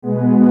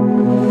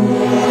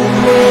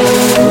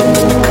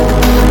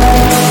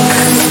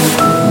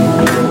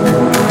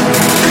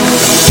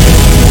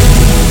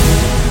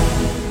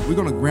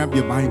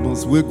grab your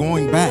Bibles. We're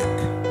going back.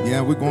 Yeah,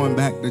 we're going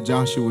back to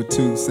Joshua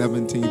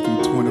 2:17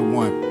 through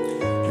 21.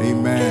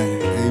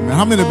 Amen. Amen.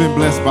 How many have been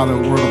blessed by the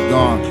word of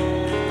God?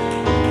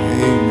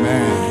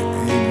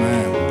 Amen.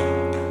 Amen.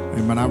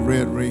 Amen. I've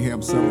read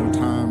Rahab several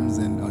times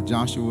and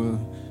Joshua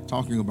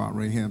talking about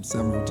Rahab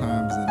several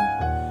times and,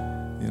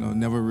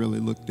 never really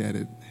looked at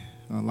it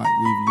like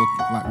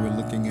we're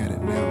looking at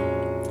it now.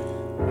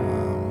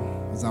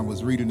 As I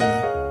was reading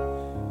it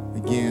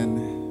again,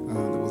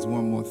 there was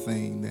one more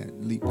thing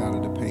that leaped out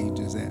of the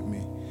pages at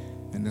me,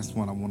 and that's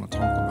what I want to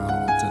talk about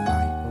on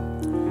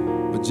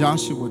tonight. But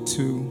Joshua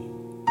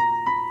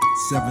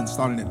 2:7,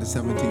 starting at the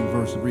 17th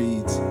verse,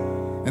 reads,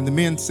 "And the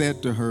men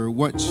said to her,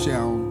 we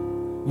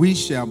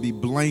shall be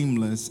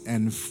blameless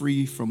and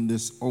free from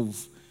this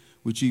oath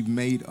which you've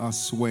made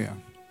us swear,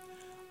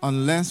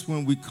 unless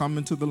when we come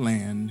into the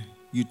land,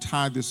 you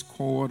tie this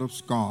cord of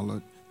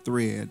scarlet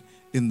thread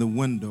in the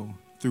window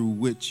through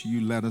which you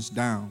let us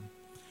down,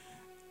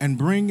 and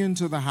bring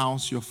into the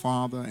house your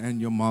father and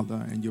your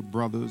mother and your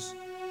brothers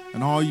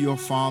and all your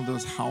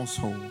father's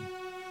household,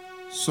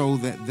 so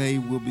that they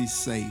will be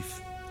safe.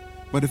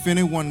 But if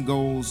anyone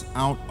goes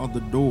out of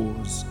the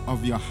doors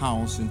of your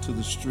house into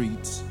the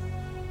streets,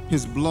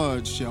 his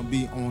blood shall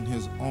be on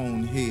his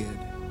own head,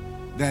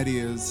 that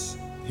is,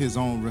 his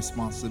own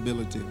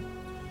responsibility.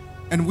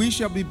 And we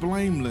shall be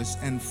blameless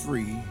and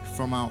free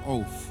from our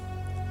oath.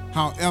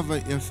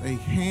 However, if a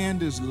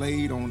hand is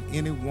laid on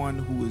anyone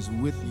who is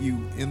with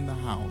you in the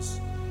house,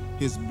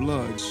 his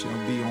blood shall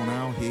be on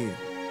our head.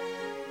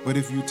 But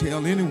if you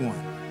tell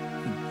anyone,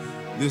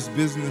 this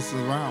business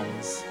is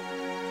ours,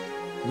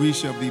 we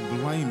shall be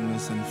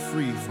blameless and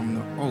free from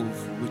the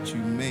oath which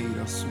you made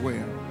us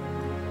swear."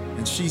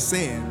 And she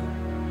said,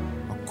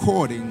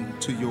 "According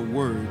to your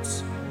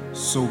words,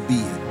 so be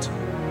it."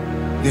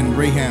 Then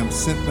Rahab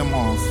sent them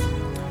off,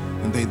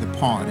 and they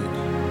departed.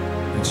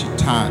 And she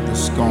tied the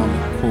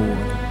scarlet cord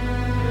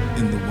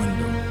in the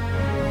window.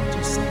 I'll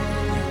just say that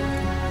again.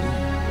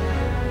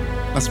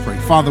 Let's pray.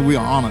 Father, we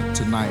are honored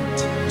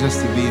tonight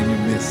just to be in your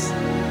midst.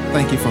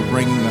 Thank you for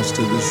bringing us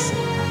to this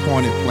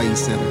appointed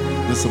place at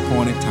this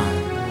appointed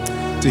time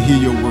to hear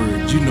your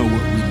word. You know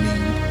what we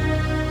need.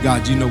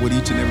 God, you know what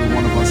each and every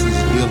one of us is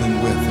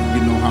dealing with, and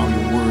you know how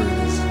your word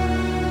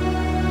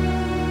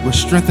will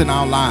strengthen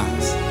our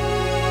lives.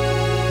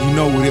 You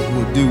know what it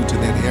will do to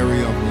that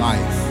area of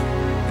life,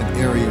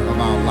 area of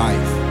our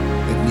life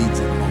that needs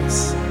it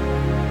most.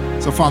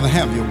 So Father,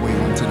 have your way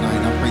on tonight.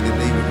 I pray that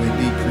David may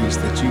decrease,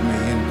 that you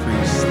may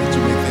increase, that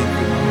you may think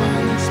through my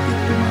mind and speak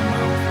through my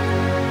mouth.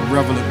 A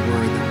relevant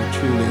word that will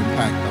truly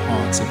impact the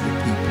hearts of your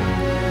people.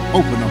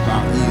 Open up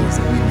our ears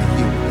that we may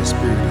hear what the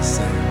Spirit is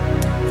saying.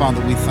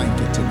 Father, we thank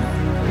you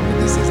tonight.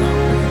 And this is our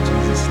prayer in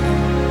Jesus'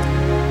 name.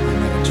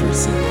 Amen. The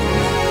church said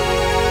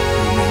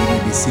amen. Amen. You may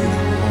be seated in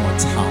the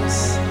Lord's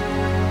house.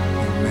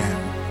 Amen.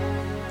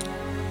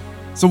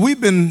 So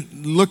we've been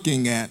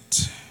looking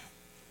at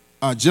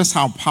just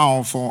how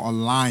powerful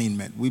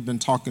alignment. We've been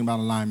talking about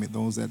alignment,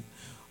 those that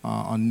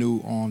are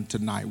new on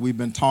tonight. We've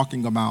been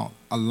talking about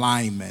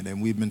alignment,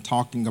 and we've been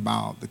talking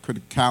about the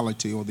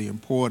criticality or the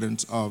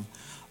importance of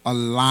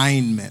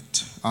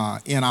alignment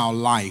in our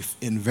life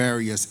in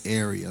various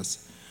areas.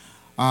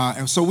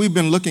 And so we've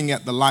been looking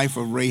at the life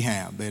of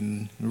Rahab,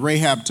 and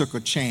Rahab took a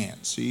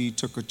chance. She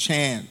took a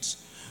chance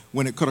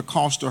when it could have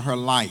cost her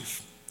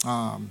life.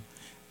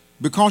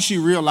 Because she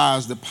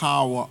realized the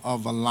power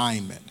of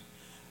alignment.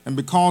 And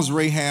because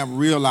Rahab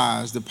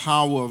realized the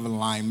power of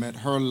alignment,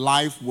 her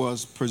life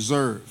was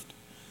preserved.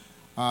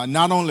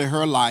 Not only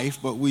her life,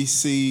 but we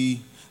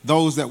see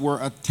those that were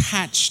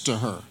attached to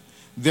her.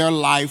 Their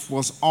life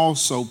was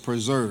also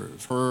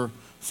preserved. Her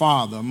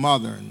father,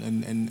 mother,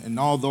 and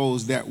all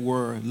those that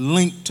were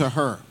linked to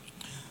her.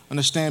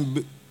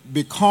 Understand,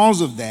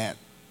 because of that,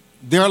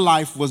 their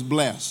life was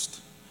blessed.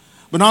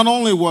 But not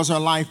only was her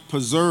life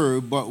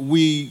preserved, but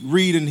we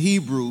read in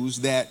Hebrews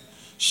that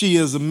she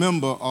is a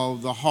member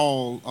of the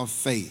Hall of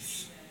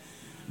Faith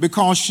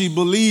because she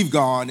believed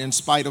God in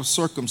spite of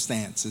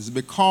circumstances,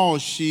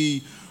 because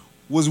she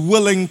was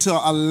willing to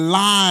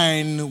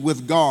align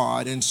with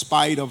God in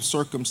spite of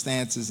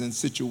circumstances and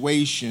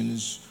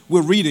situations.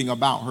 We're reading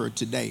about her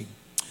today.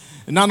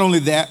 And not only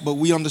that, but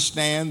we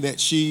understand that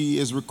she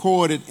is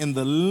recorded in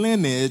the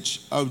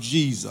lineage of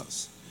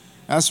Jesus.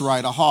 That's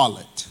right, a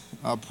harlot,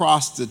 a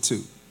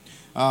prostitute,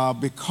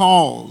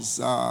 because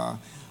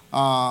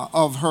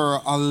of her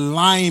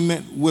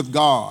alignment with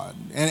God.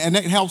 And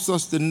that helps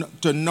us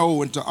to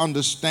know and to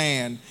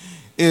understand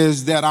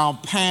is that our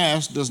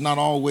past does not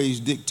always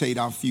dictate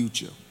our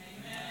future.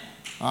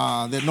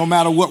 That no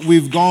matter what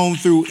we've gone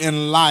through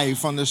in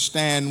life,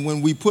 understand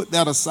when we put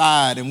that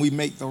aside and we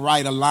make the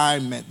right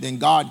alignment, then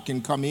God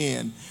can come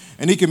in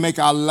and he can make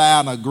our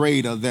latter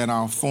greater than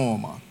our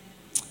former.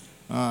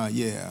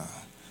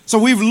 So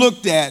we've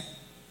looked at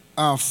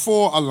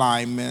 4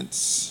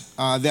 alignments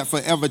that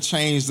forever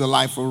changed the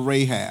life of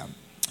Rahab.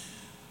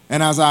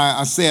 And as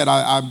I said,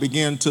 I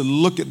began to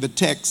look at the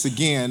text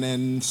again,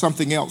 and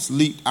something else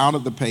leaped out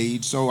of the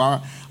page. So I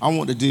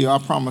want to deal, I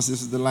promise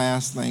this is the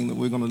last thing that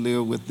we're going to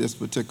live with this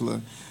particular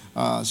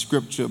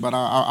scripture, but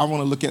I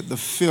want to look at the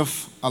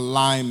fifth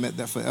alignment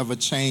that forever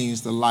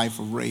changed the life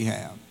of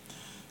Rahab.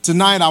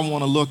 Tonight I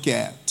want to look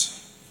at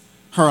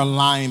her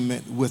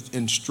alignment with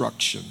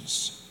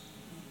instructions.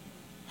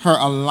 Her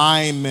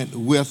alignment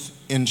with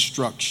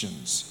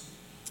instructions.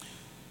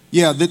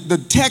 Yeah, the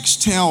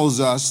text tells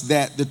us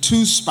that the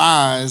two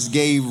spies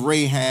gave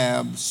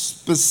Rahab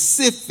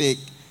specific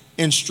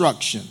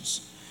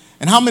instructions.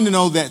 And how many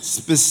know that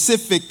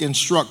specific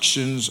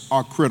instructions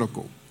are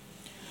critical?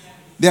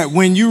 That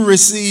when you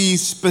receive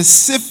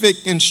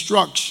specific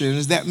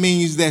instructions, that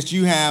means that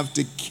you have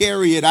to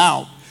carry it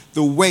out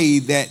the way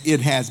that it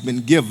has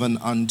been given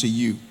unto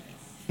you.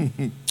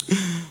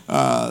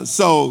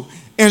 So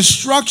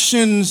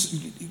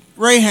instructions,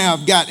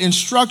 Rahab got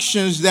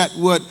instructions that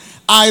would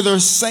either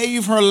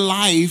save her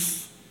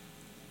life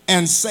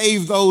and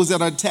save those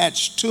that are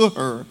attached to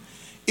her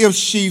if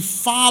she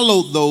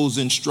followed those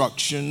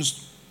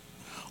instructions,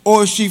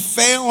 or if she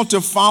failed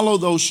to follow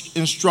those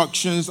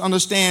instructions,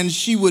 understand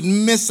she would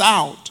miss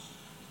out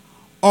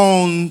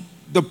on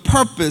the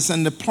purpose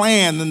and the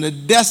plan and the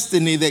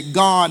destiny that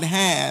God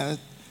had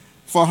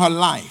for her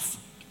life.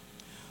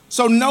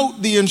 So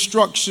note the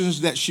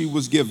instructions that she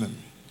was given.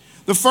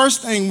 The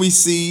first thing we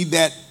see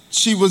that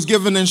she was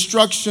given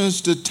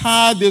instructions to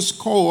tie this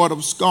cord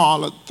of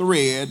scarlet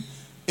thread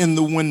in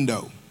the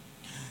window.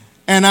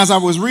 And as I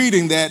was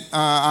reading that,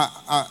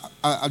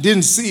 I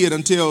didn't see it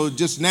until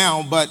just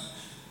now, but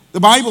the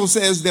Bible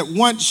says that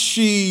once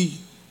she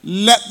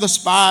let the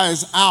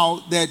spies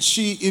out, that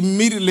she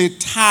immediately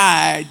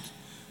tied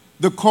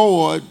the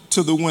cord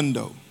to the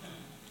window.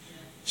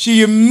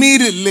 She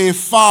immediately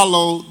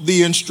followed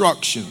the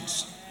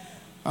instructions.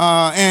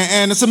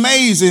 And it's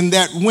amazing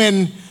that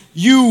when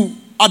you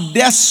are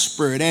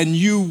desperate and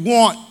you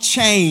want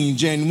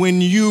change, and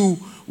when you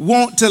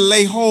want to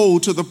lay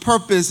hold to the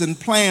purpose and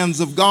plans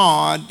of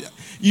God,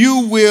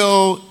 you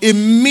will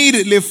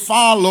immediately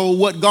follow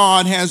what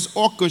God has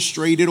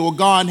orchestrated or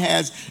God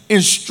has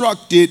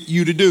instructed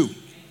you to do.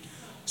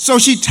 So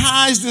she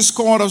ties this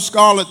cord of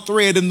scarlet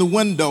thread in the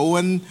window,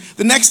 and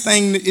the next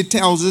thing it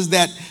tells us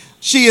that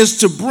she is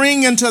to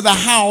bring into the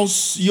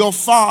house your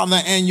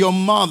father and your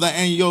mother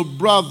and your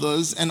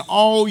brothers and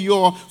all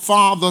your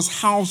father's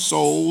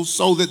household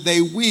so that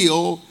they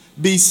will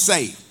be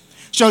safe.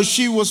 So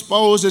she was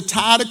supposed to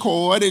tie the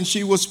cord, and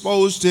she was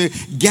supposed to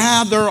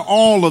gather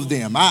all of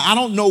them. I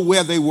don't know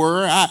where they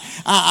were.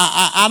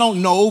 I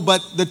don't know,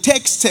 but the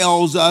text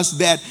tells us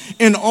that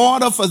in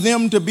order for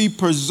them to be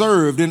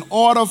preserved, in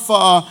order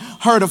for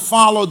her to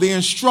follow the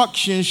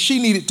instructions,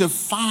 she needed to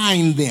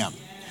find them.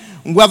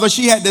 Whether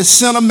she had to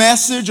send a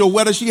message or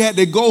whether she had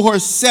to go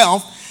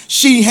herself,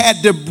 she had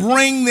to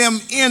bring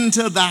them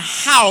into the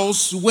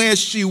house where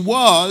she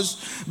was,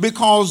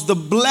 because the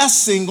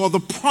blessing or the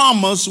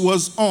promise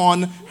was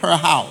on her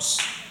house.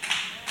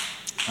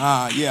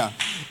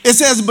 It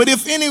says, but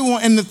if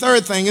anyone, and the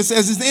third thing, it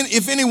says,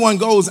 if anyone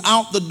goes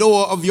out the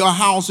door of your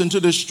house into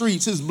the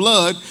streets, his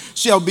blood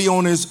shall be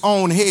on his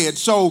own head.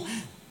 So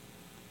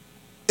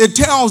it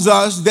tells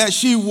us that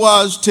she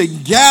was to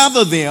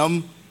gather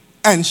them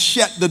and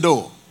shut the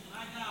door.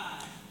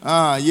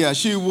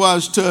 She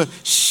was to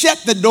shut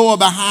the door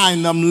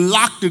behind them,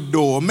 lock the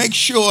door, make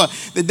sure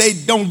that they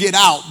don't get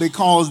out,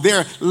 because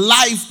their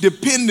life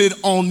depended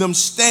on them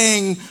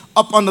staying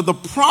up under the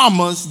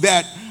promise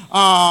that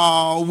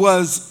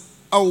was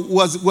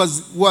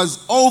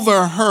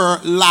over her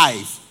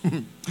life.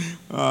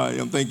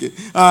 I'm thinking.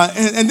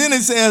 And then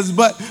it says,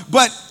 but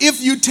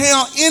if you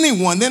tell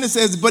anyone, then it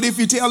says, but if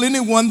you tell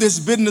anyone this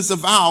business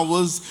of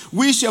ours,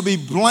 we shall be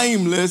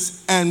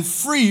blameless and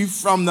free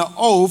from the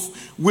oath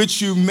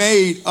which you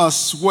made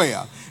us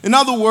swear. In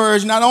other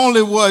words, not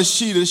only was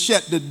she to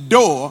shut the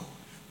door,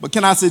 but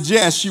can I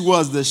suggest she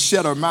was to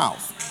shut her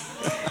mouth.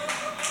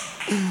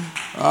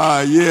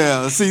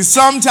 See,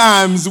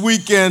 sometimes we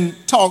can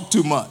talk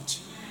too much.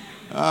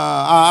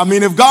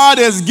 If God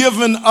has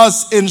given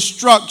us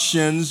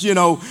instructions,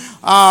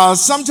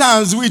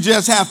 sometimes we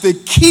just have to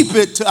keep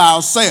it to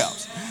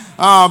ourselves.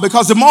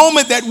 Because the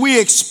moment that we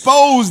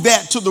expose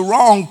that to the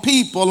wrong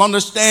people,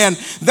 understand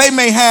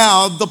they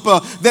have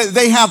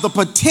the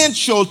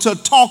potential to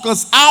talk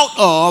us out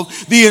of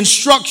the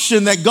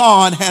instruction that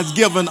God has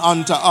given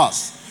unto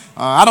us.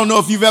 I don't know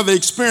if you've ever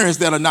experienced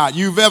that or not.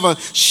 You've ever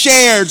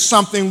shared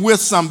something with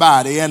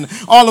somebody, and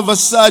all of a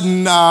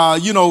sudden,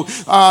 you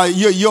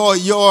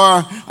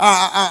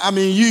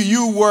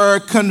were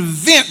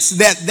convinced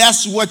that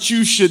that's what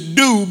you should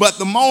do. But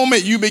the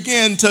moment you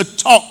begin to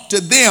talk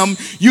to them,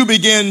 you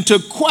begin to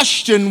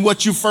question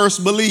what you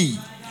first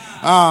believed.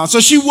 So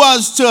she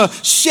was to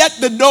shut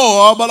the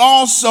door, but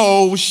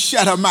also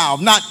shut her mouth,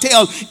 not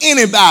tell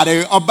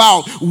anybody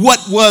about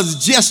what was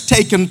just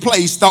taking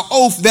place, the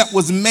oath that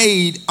was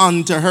made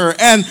unto her.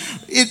 And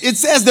it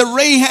says that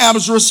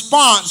Rahab's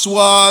response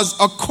was,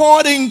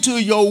 according to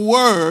your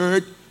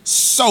word,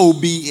 so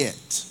be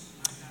it.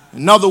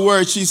 In other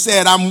words, she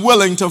said, I'm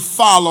willing to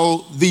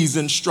follow these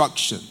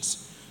instructions.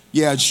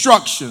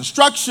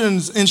 Instructions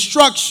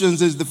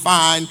is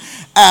defined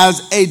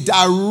as a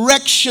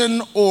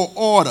direction or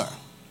order.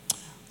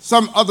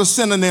 Some other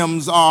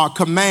synonyms are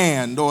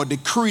command or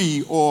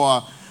decree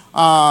or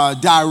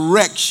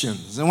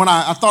directions. And when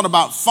I thought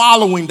about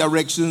following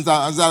directions,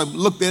 as I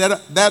looked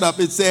that up,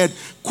 it said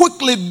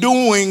quickly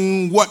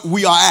doing what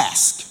we are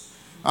asked.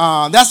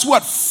 That's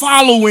what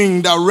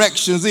following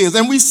directions is.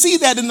 And we see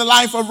that in the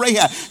life of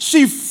Rahab.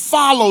 She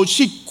followed.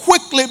 She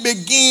quickly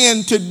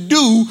began to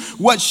do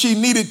what she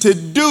needed to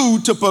do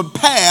to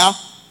prepare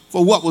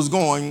for what was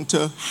going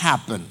to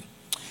happen.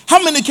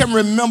 How many can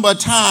remember a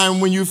time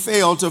when you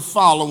failed to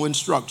follow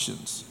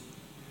instructions?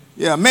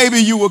 Yeah, maybe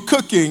you were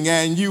cooking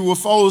and you were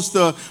supposed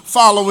to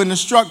follow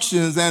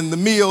instructions and the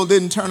meal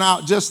didn't turn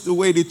out just the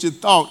way that you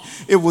thought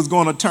it was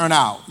going to turn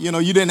out. You know,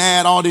 you didn't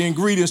add all the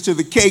ingredients to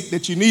the cake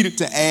that you needed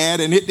to add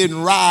and it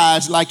didn't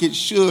rise like it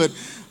should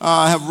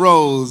have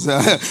rose.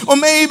 Or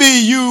maybe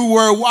you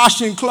were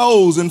washing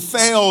clothes and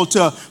failed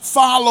to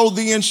follow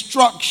the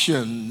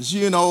instructions.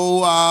 You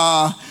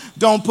know,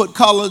 don't put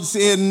colors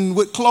in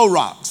with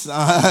Clorox.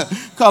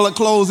 Color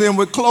clothes in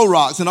with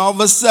Clorox. And all of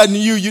a sudden,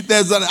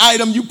 there's an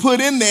item you put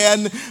in there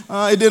and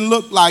it didn't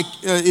look like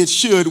it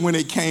should when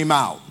it came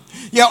out.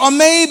 Yeah, or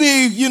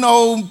maybe, you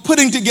know,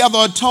 putting together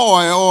a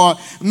toy or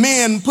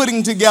men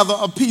putting together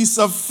a piece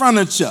of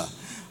furniture.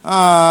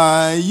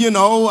 Sometimes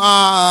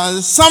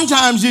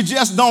you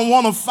just don't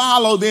want to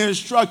follow the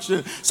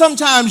instruction.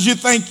 Sometimes you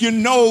think you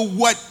know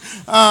what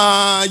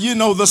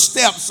the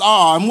steps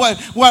are. And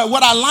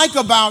what I like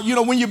about,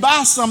 when you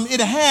buy something,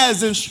 it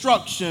has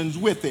instructions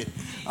with it.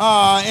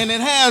 And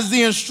it has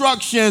the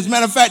instructions.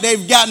 Matter of fact,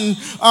 they've gotten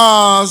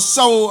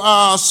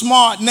so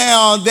smart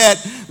now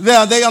that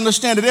they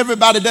understand that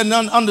everybody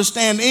doesn't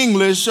understand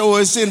English, so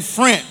it's in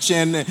French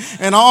and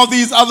all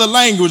these other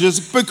languages,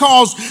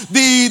 because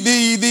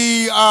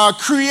the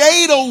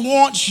Creator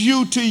wants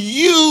you to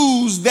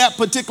use that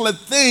particular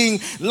thing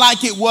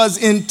like it was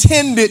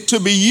intended to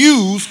be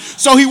used.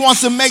 So He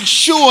wants to make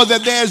sure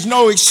that there's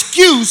no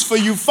excuse for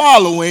you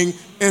following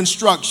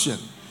instruction.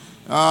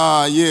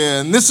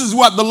 And this is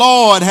what the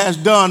Lord has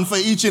done for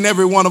each and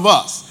every one of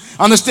us.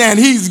 Understand,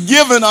 He's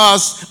given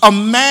us a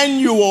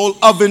manual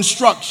of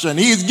instruction.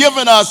 He's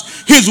given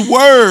us His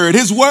Word.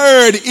 His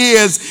Word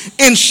is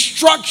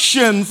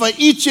instruction for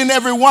each and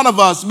every one of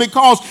us,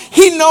 because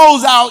He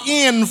knows our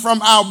end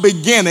from our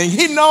beginning.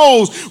 He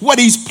knows what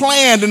He's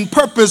planned and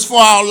purposed for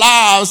our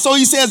lives. So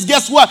He says,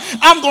 guess what?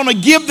 I'm going to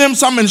give them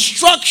some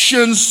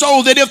instructions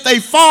so that if they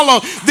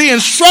follow the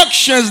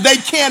instructions, they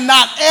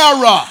cannot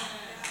err.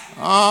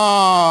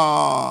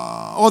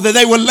 Or that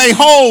they will lay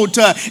hold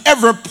to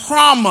every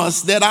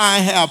promise that I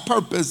have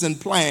purposed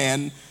and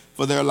planned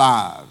for their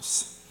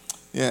lives.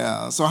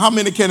 Yeah, so how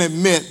many can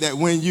admit that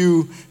when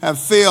you have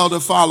failed to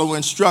follow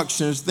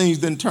instructions, things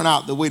didn't turn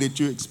out the way that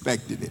you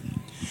expected it?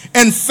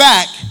 In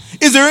fact,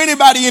 is there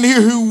anybody in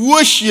here who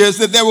wishes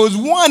that there was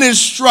one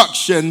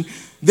instruction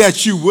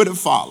that you would have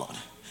followed?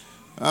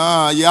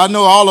 I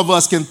know all of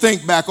us can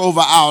think back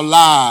over our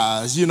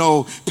lives.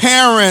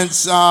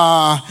 Parents,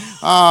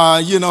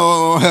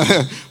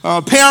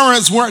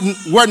 parents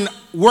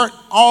weren't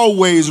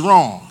always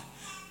wrong.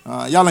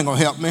 Y'all ain't gonna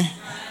help me.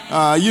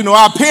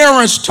 Our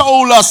parents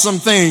told us some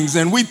things,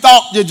 and we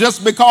thought that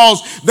just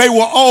because they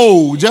were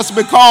old, just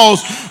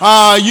because,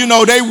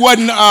 they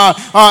wasn't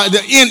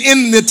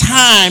in the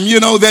time,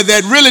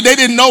 that really they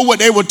didn't know what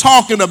they were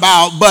talking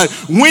about. But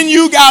when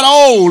you got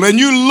old and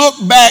you look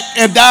back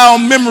and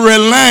down memory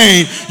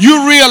lane,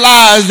 you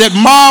realize that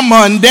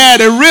mama and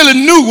daddy really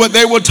knew what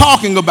they were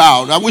talking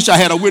about. I wish I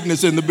had a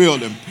witness in the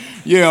building.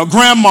 Yeah,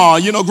 grandma,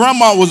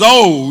 grandma was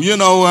old,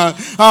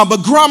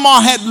 but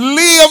grandma had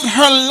lived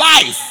her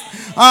life.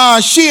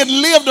 She had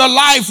lived her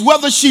life,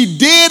 whether she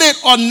did it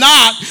or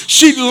not.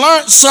 She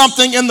learned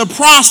something in the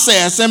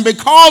process, and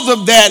because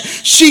of that,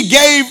 she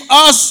gave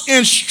us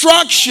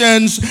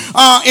instructions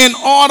in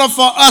order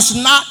for us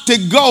not to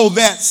go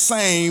that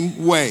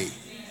same way.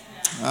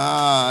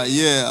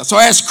 So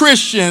as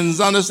Christians,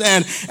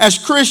 understand, as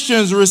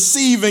Christians,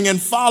 receiving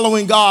and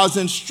following God's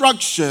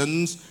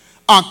instructions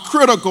are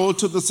critical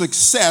to the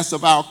success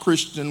of our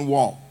Christian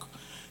walk.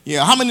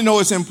 Yeah, how many know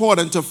it's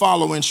important to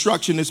follow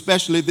instruction,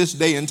 especially this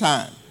day and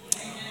time?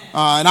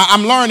 And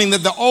I'm learning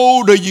that the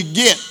older you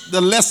get,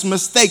 the less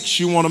mistakes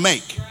you want to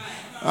make.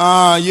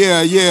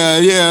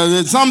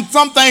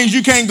 Some things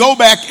you can't go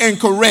back and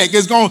correct.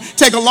 It's going to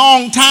take a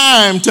long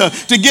time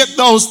to get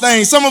those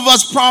things. Some of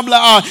us probably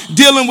are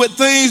dealing with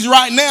things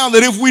right now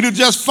that if we'd have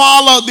just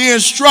followed the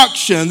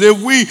instructions, if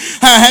we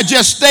had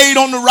just stayed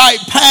on the right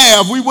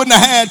path, we wouldn't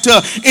have had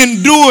to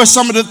endure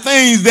some of the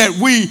things that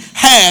we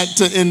had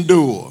to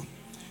endure.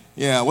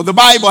 Yeah, well, the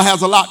Bible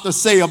has a lot to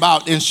say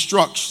about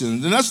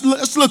instructions. And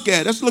let's look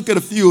at a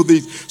few of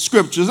these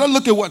scriptures. Let's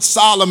look at what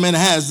Solomon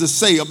has to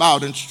say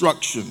about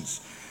instructions.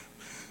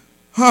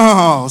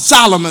 Oh,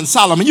 Solomon.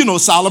 You know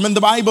Solomon.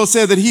 The Bible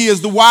says that he is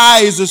the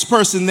wisest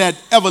person that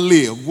ever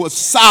lived. Was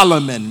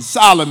Solomon.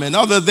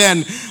 Other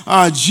than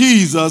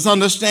Jesus,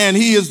 understand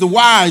he is the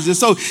wisest.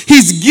 So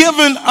he's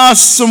given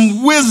us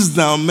some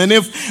wisdom. And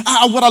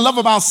what I love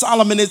about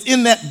Solomon is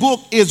in that book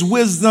is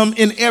wisdom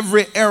in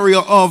every area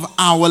of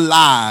our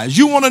lives.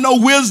 You want to know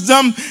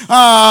wisdom?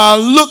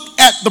 Look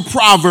at the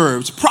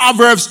Proverbs.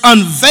 Proverbs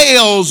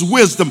unveils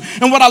wisdom.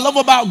 And what I love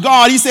about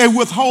God, he said,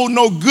 withhold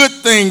no good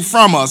thing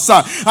from us.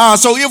 So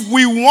if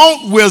we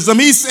want wisdom,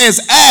 he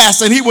says,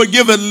 ask, and he would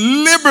give it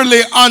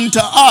liberally unto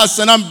us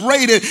and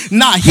upbraided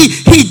not.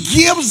 He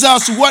gives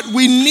us what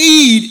we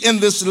need in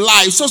this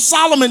life. So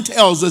Solomon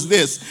tells us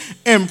this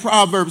in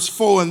Proverbs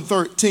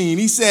 4:13.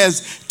 He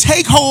says,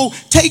 take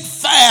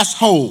fast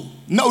hold.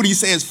 Note he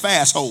says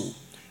fast hold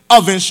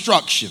of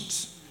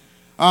instructions.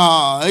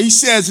 He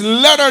says,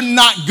 let her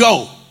not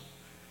go.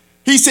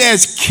 He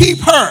says, keep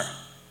her,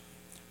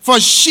 for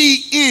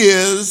she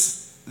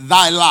is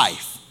thy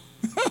life.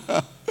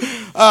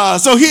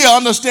 So here,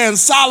 understand,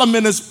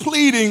 Solomon is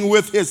pleading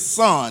with his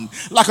son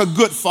like a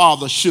good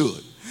father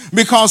should.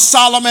 Because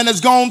Solomon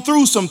has gone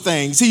through some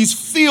things. He's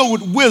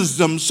filled with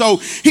wisdom. So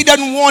he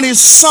doesn't want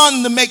his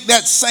son to make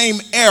that same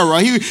error.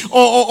 He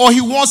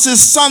wants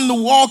his son to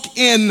walk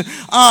in the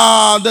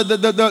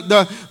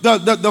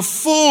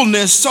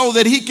fullness so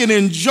that he can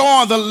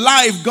enjoy the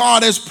life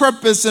God has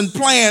purposed and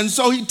planned.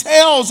 So he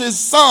tells his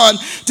son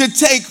to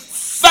take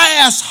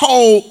fast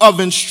hold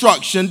of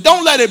instruction.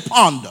 Don't let it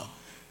ponder.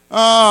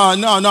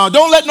 No.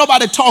 Don't let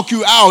nobody talk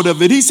you out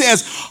of it. He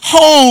says,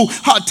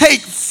 take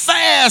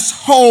fast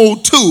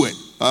hold to it.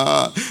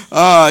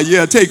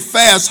 Take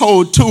fast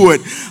hold to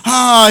it.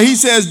 He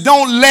says,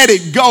 don't let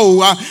it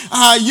go.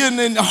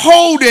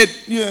 Hold it.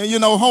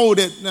 Hold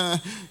it.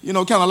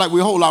 Kind of like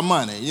we hold our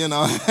money.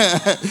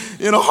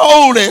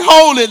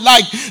 Hold it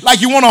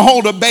like you want to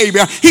hold a baby.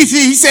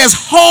 He says,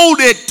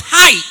 hold it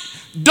tight.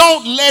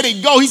 Don't let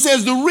it go. He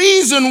says the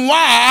reason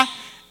why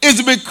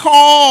is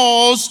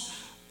because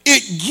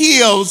it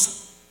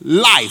gives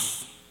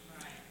life.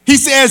 He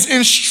says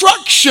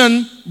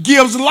instruction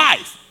gives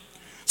life.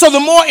 So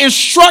the more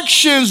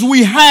instructions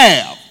we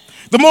have,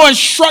 the more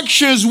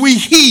instructions we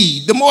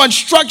heed, the more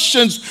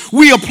instructions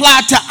we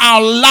apply to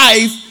our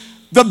life,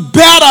 the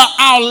better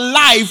our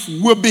life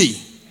will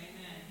be.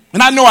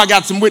 And I know I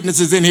got some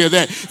witnesses in here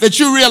that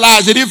you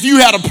realize that if you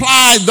had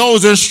applied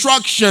those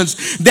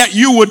instructions that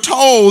you were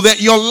told,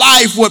 that your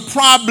life would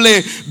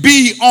probably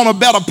be on a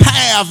better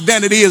path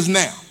than it is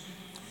now.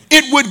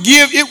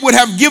 It would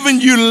have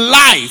given you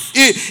life.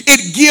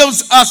 It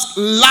gives us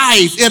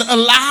life. It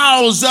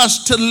allows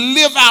us to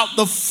live out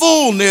the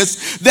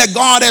fullness that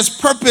God has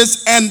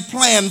purposed and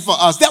planned for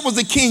us. That was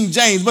the King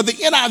James. But the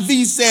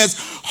NIV says,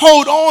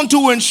 hold on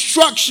to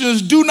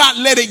instructions. Do not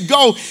let it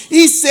go.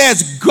 He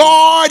says,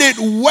 guard it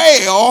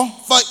well,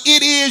 for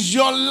it is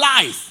your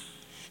life.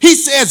 He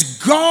says,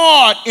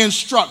 guard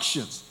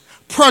instructions.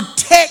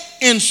 Protect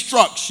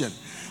instruction.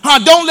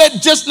 Don't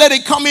just let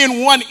it come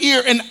in one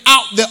ear and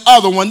out the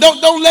other one.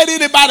 Don't let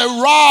anybody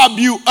rob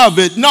you of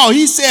it. No,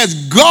 he says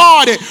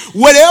guard it.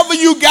 Whatever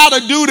you got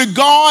to do to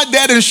guard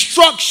that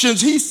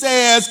instructions, he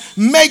says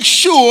make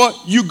sure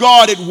you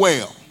guard it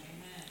well.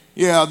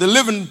 Yeah, the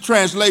Living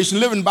Translation,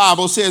 Living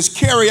Bible says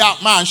carry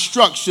out my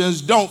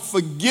instructions. Don't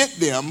forget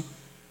them,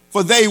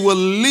 for they will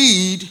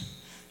lead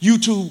you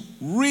to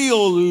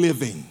real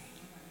living.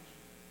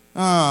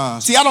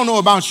 See, I don't know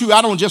about you.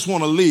 I don't just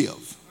want to live.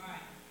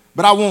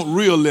 But I want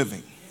real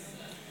living.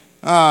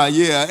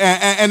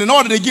 And in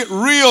order to get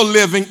real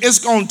living, it's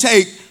going to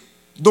take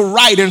the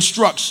right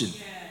instruction.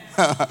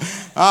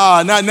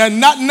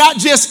 Not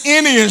just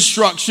any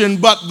instruction,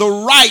 but the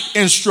right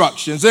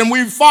instructions. And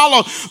we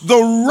follow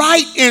the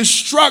right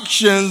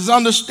instructions,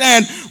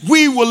 understand,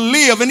 we will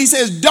live. And he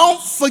says,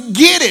 don't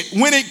forget it.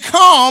 When it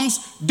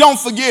comes, don't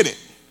forget it.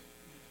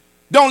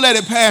 Don't let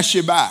it pass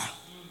you by.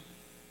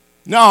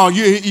 No,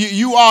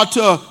 you are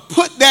to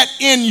put that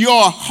in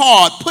your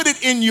heart, put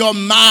it in your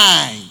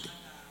mind,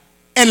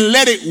 and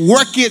let it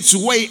work its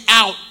way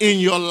out in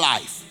your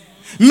life.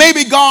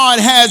 Maybe God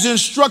has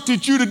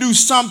instructed you to do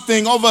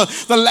something over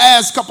the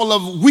last couple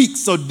of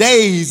weeks or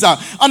days.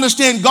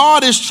 Understand,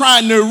 God is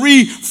trying to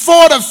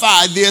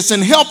re-fortify this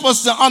and help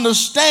us to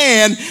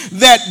understand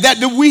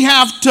that we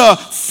have to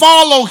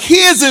follow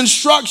his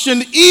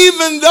instruction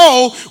even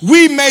though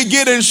we may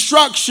get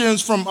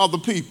instructions from other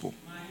people.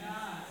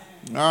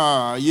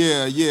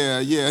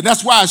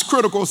 That's why it's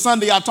critical.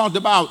 Sunday I talked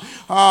about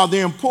the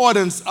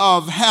importance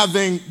of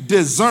having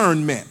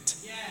discernment.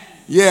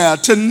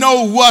 To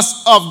know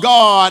what's of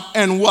God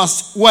and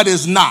what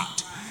is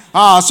not.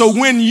 So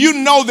when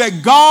you know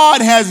that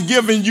God has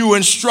given you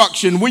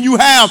instruction, when you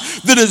have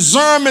the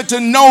discernment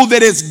to know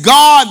that it's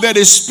God that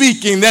is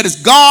speaking, that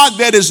it's God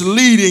that is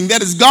leading,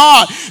 that it's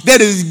God that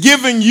is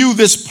giving you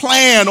this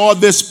plan or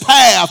this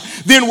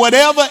path, then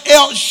whatever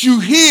else you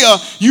hear,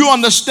 you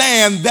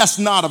understand that's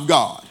not of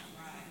God.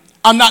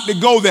 I'm not to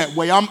go that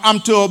way. I'm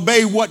to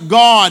obey what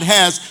God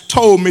has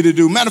told me to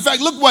do. Matter of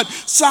fact, look what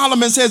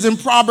Solomon says in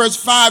Proverbs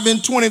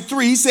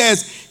 5:23. He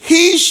says,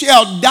 he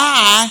shall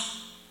die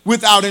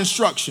without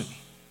instruction.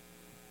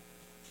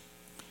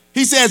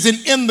 He says,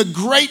 and in the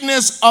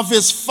greatness of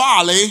his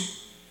folly,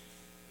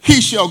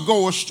 he shall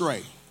go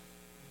astray.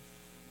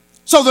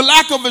 So the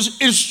lack of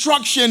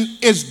instruction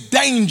is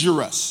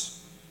dangerous.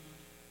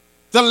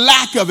 The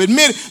lack of it.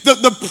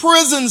 The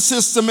prison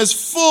system is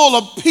full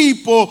of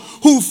people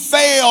who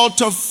fail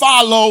to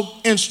follow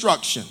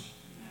instruction.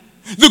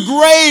 The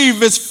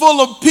grave is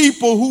full of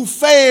people who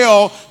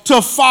fail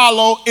to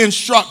follow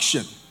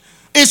instruction.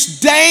 It's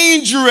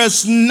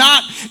dangerous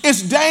not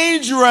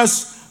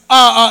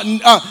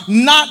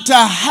to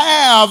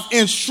have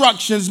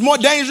instructions. More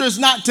dangerous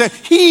not to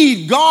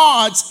heed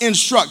God's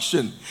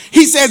instruction.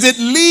 He says it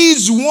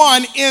leads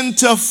one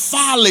into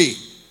folly.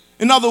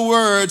 In other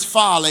words,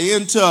 folly,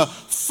 into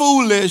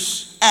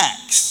foolish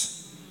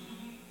acts.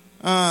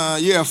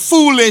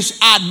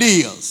 Foolish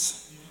ideas.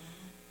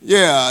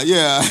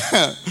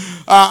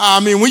 I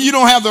mean, when you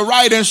don't have the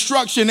right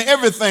instruction,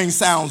 everything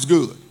sounds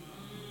good.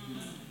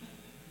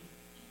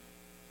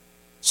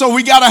 So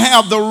we got to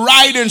have the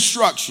right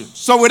instructions.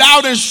 So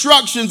without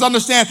instructions,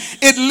 understand,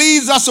 it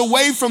leads us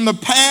away from the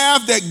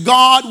path that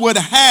God would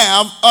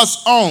have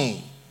us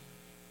on.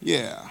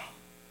 Yeah.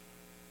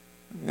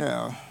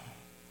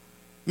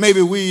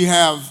 Maybe we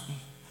have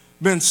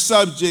been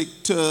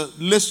subject to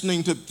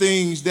listening to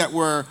things that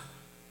were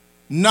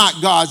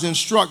not God's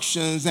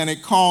instructions, and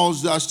it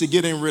caused us to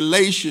get in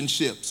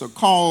relationships, or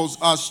caused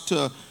us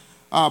to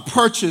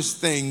purchase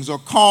things, or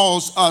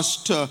caused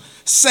us to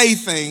say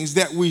things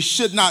that we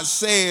should not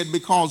say it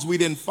because we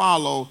didn't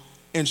follow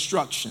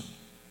instruction.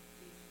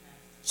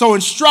 So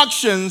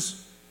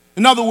instructions,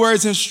 in other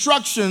words,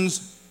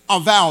 instructions are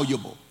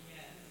valuable.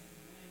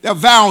 They're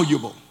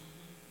valuable.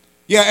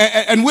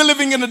 And we're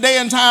living in a day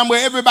and time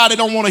where everybody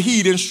don't want to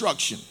heed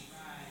instruction.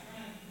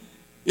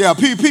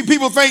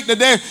 People think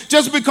that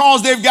just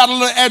because they've got a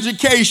little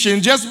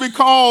education, just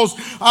because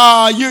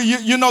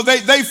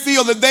they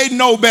feel that they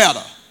know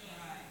better.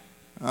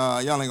 Y'all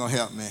ain't gonna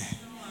help me.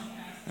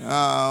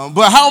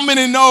 But how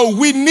many know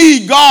we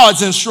need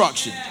God's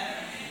instruction?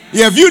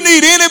 If you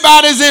need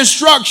anybody's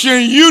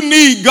instruction, you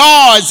need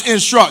God's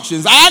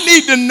instructions. I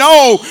need to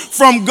know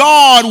from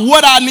God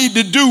what I need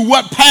to do,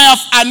 what path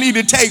I need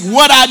to take,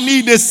 what I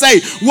need to say,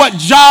 what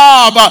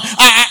job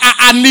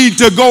I need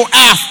to go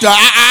after,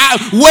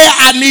 where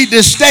I need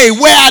to stay,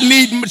 where I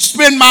need to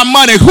spend my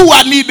money, who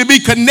I need to be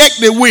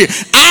connected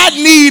with. I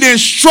need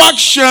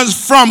instructions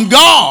from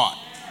God.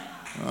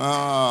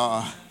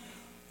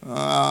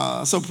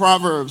 So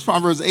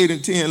Proverbs 8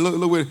 and 10,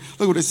 look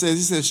what it says.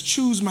 He says,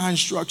 choose my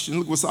instruction.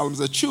 Look what Solomon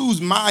says.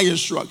 Choose my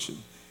instruction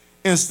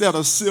instead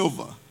of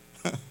silver.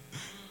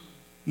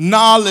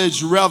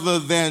 Knowledge rather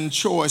than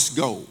choice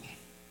gold.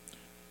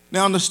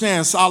 Now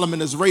understand,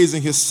 Solomon is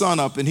raising his son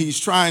up, and he's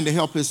trying to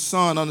help his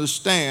son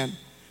understand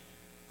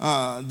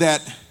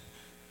that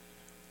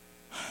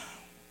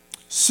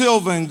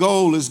silver and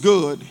gold is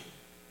good,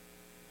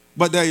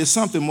 but there is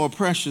something more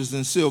precious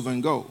than silver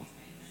and gold.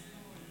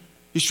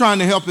 He's trying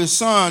to help his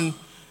son,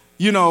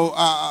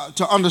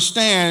 to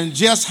understand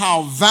just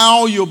how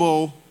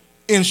valuable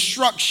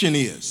instruction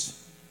is.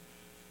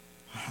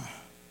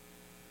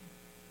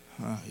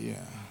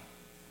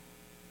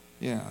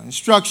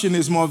 Instruction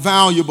is more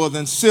valuable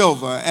than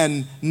silver,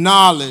 and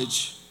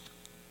knowledge,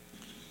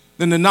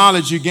 than the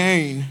knowledge you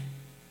gain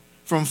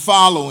from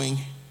following,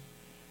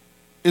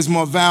 is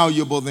more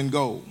valuable than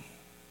gold.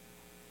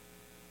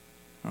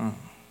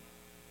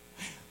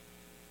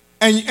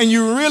 And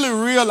you really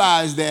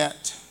realize that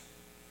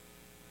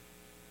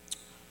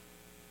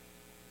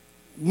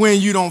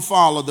when you don't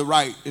follow the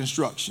right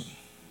instruction.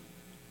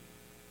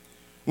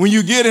 When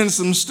you get in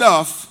some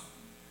stuff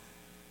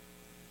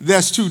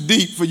that's too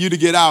deep for you to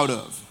get out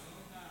of.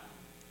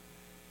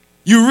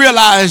 You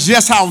realize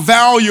just how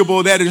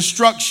valuable that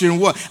instruction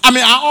was. I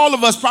mean, all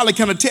of us probably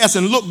can attest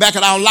and look back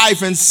at our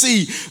life and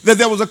see that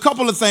there was a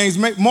couple of things,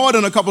 more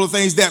than a couple of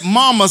things, that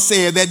mama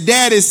said, that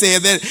daddy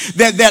said,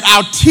 that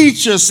our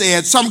teacher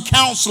said, some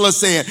counselor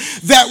said,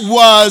 that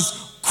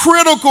was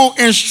critical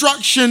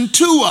instruction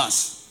to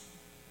us.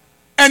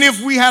 And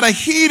if we had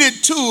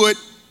heeded to it,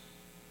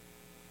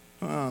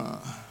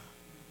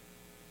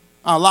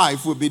 our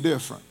life would be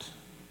different.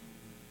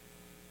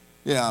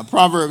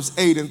 Proverbs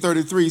 8 and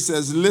 33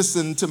 says,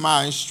 listen to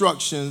my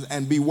instructions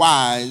and be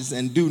wise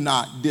and do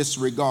not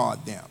disregard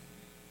them.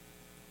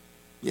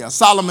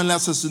 Solomon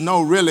lets us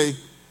know really,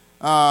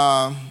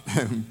 that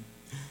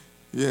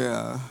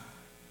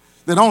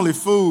only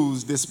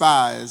fools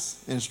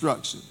despise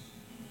instruction.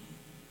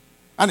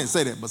 I didn't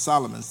say that, but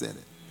Solomon said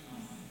it.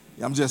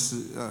 I'm just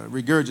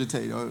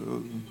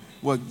regurgitating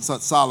what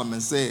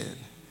Solomon said.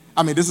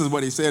 I mean, this is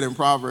what he said in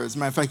Proverbs.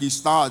 Matter of fact, he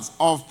starts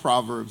off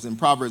Proverbs in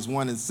Proverbs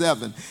 1 and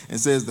 7 and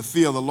says, the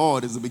fear of the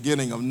Lord is the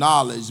beginning of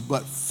knowledge,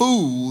 but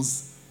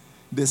fools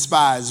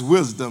despise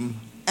wisdom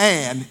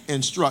and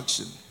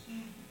instruction.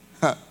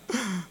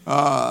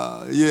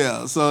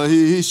 So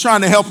he's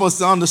trying to help us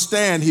to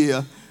understand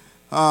here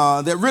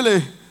that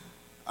really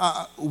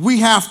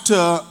we have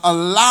to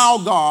allow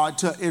God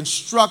to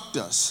instruct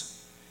us.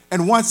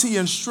 And once he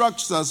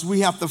instructs us, we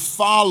have to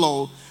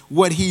follow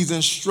what he's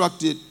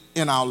instructed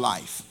in our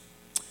life.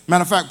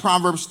 Matter of fact,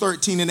 Proverbs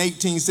 13 and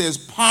 18 says,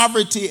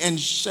 poverty and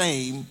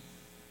shame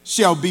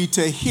shall be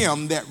to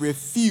him that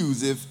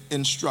refuseth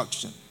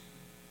instruction,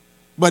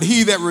 but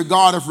he that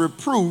regardeth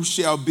reproof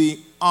shall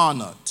be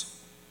honored.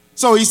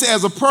 So he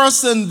says a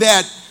person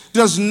that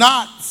does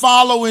not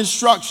follow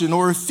instruction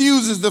or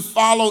refuses to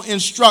follow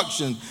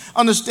instruction,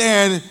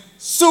 understand,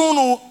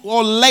 sooner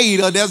or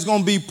later there's going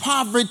to be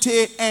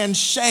poverty and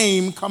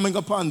shame coming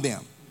upon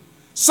them.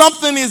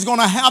 Something is going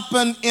to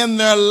happen in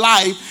their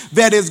life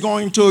that is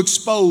going to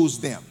expose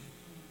them,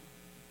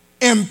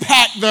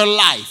 impact their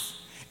life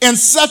in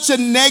such a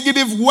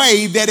negative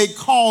way that it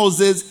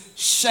causes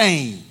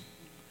shame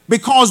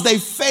because they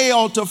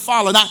fail to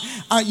follow. Now,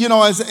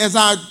 as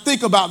I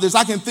think about this,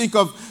 I can think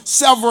of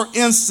several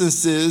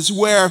instances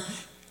where,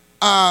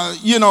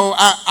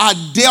 I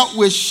dealt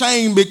with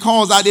shame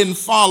because I didn't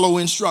follow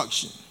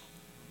instruction.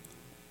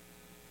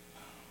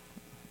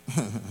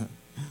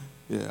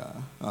 Yeah.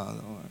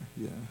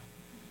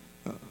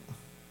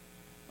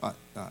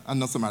 I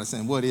know somebody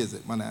saying, what is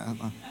it?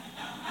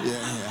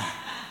 Yeah.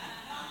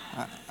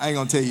 I ain't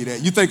gonna tell you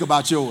that. You think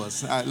about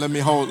yours. All right, let me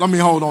hold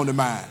on to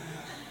mine.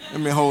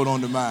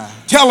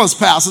 Tell us,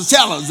 Pastor.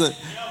 Tell us.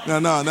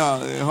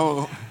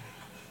 No.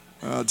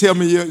 Tell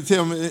me.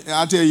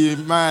 I'll tell you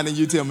mine, and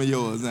you tell me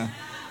yours.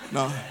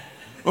 No.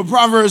 But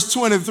Proverbs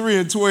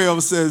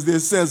 23:12 says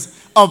this. Says,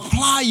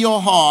 apply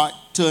your heart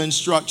to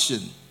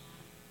instruction,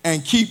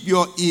 and keep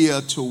your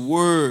ear to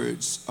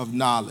words of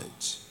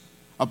knowledge.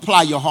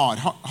 Apply your heart.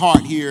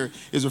 Heart here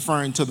is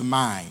referring to the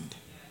mind.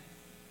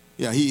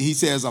 Yeah, he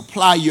says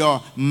apply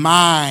your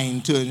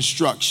mind to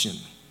instruction.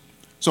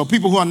 So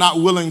people who are not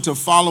willing to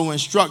follow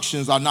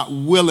instructions are not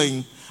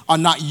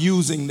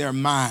using their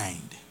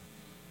mind.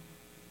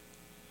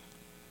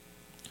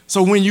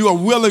 So when you are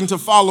willing to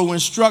follow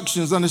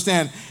instructions,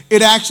 understand,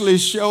 it actually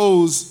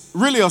shows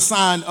really a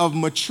sign of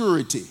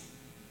maturity.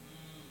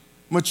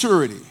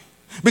 Maturity.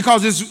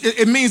 Because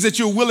it means that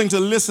you're willing to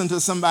listen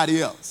to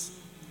somebody else.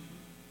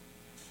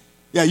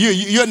 Yeah,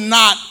 you're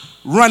not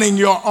running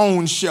your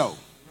own show.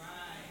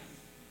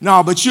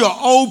 No, but you're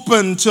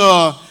open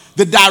to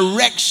the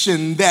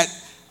direction that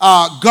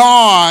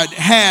God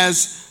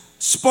has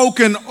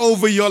spoken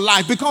over your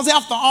life. Because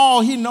after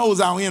all, he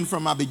knows our end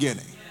from our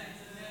beginning.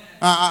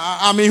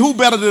 Who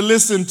better to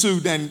listen to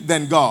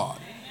than God?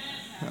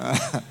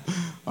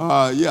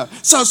 Yeah.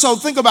 So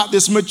think about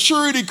this.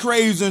 Maturity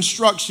craves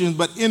instruction,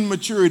 but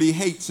immaturity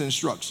hates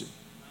instruction.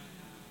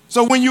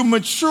 So when you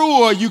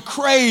mature, you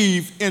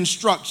crave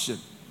instruction.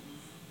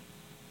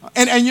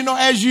 And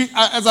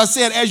as I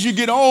said, as you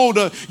get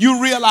older,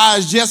 you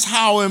realize just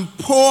how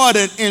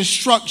important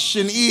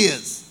instruction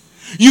is.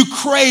 You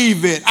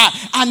crave it.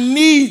 I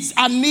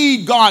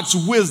need God's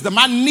wisdom.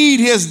 I need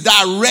his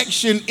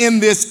direction in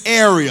this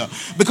area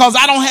because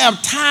I don't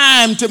have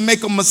time to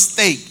make a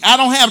mistake. I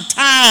don't have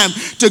time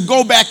to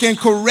go back and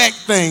correct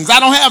things. I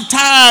don't have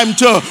time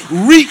to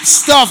reap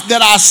stuff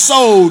that I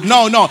sowed.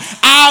 No.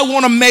 I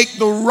want to make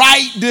the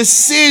right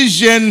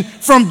decision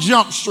from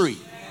Jump Street.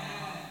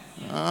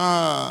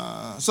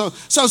 So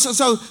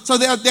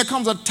there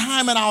comes a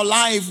time in our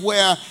life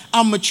where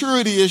our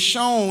maturity is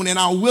shown in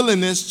our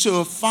willingness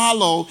to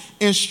follow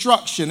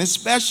instruction,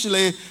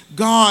 especially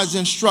God's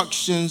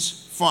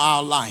instructions for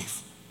our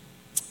life.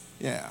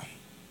 Yeah.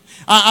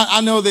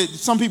 I know that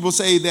some people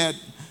say that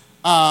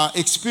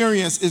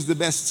experience is the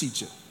best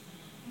teacher.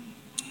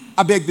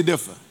 I beg to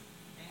differ.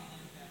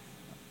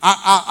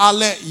 I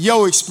let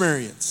your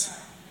experience,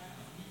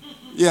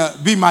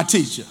 be my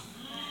teacher.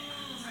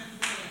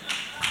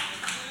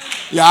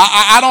 Yeah,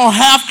 I don't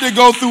have to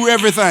go through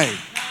everything.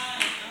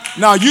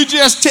 Now, you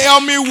just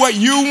tell me what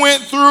you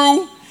went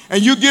through,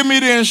 and you give me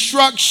the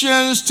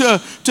instructions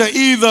to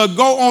either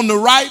go on the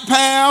right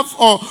path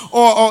or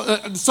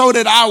so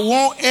that I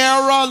won't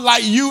err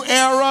like you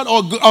erred,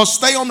 or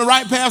stay on the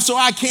right path so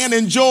I can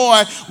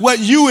enjoy what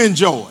you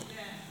enjoyed.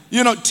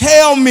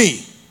 Tell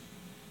me.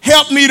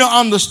 Help me to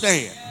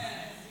understand.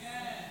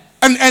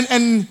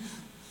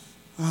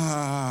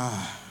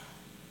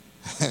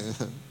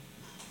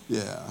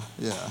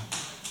 Yeah.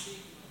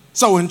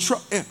 So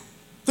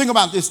think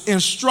about this.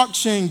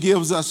 Instruction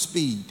gives us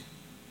speed.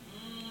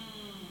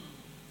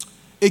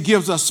 It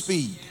gives us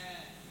speed.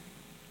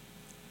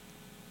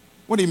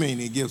 What do you mean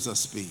it gives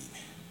us speed?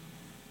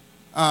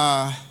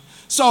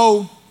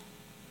 So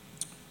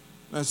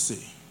let's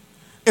see.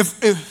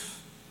 If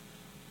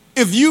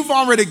you've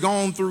already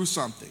gone through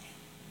something,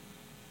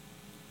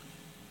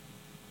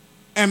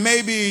 and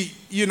maybe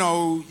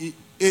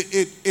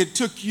it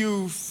took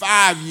you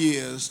 5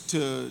 years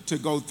to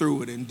go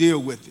through it and deal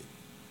with it.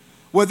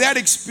 Well, that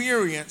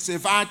experience,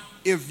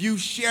 if you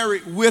share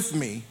it with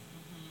me,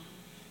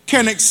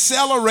 can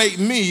accelerate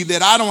me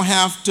that I don't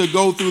have to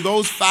go through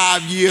those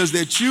 5 years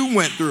that you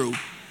went through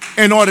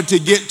in order to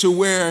get to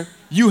where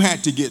you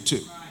had to get to.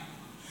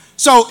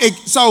 So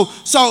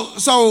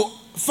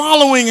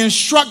following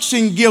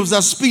instruction gives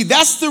us speed.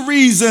 That's the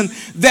reason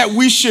that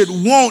we should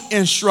want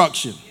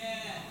instruction.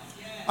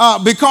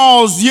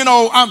 Because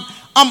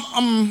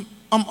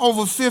I'm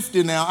over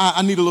 50 now.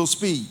 I need a little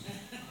speed.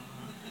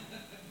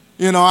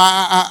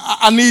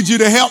 I need you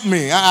to help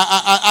me.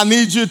 I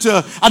need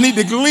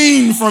to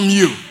glean from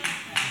you.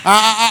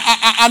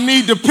 I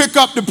need to pick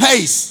up the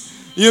pace.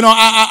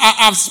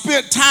 I've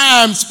spent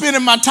time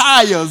spinning my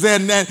tires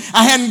and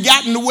I hadn't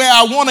gotten to where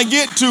I want to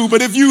get to.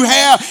 But if you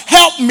have,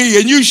 help me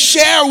and you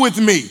share with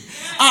me.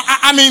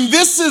 I mean,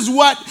 this is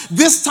what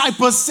this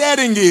type of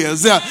setting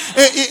is.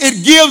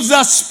 It gives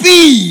us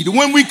speed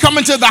when we come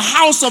into the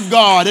house of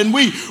God and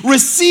we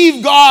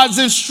receive God's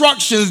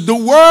instructions. The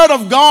word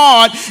of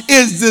God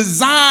is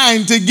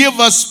designed to give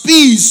us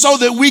speed so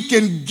that we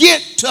can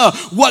get to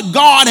what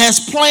God has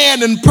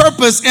planned and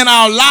purposed in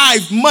our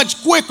life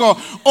much quicker,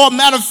 or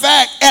matter of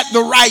fact, at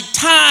the right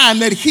time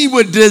that he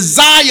would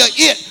desire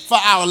it for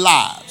our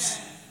lives.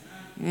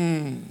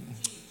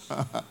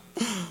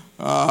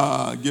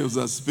 Gives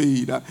us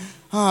speed.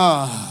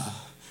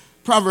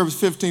 Proverbs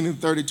 15 and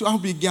 32. I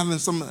hope you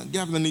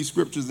gathering these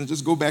scriptures and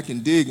just go back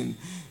and dig and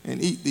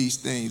eat these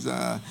things.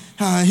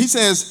 He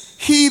says,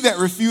 he that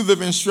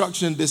refuseth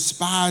instruction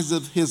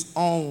despiseth his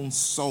own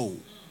soul.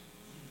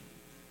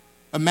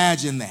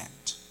 Imagine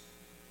that.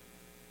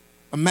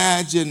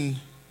 Imagine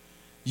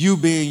you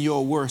being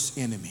your worst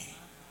enemy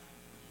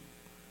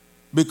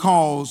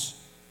because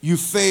you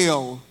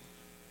fail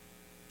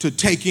to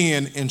take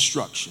in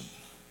instruction.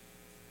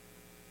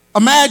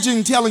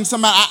 Imagine telling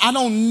somebody, I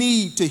don't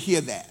need to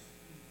hear that.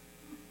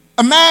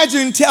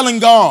 Imagine telling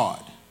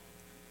God.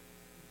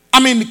 I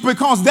mean,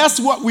 because that's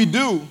what we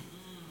do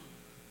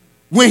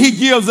when he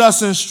gives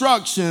us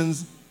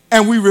instructions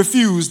and we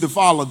refuse to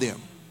follow them.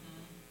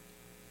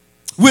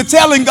 We're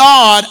telling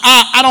God,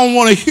 I don't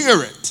want to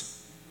hear it.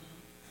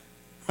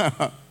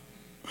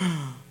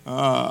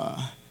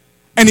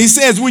 And he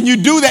says, when you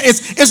do that,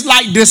 it's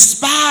like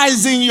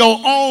despising your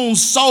own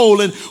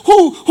soul. And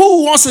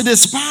who wants to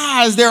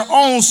despise their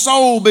own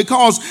soul?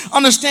 Because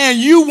understand,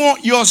 you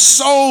want your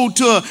soul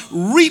to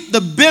reap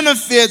the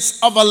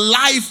benefits of a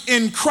life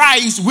in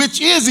Christ, which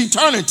is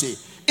eternity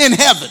in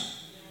heaven.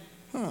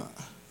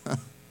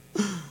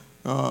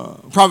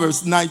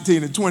 Proverbs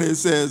 19 and 20, it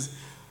says,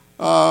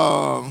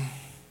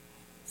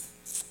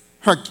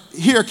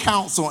 hear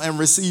counsel and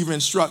receive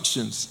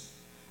instructions,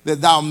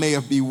 that thou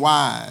mayest be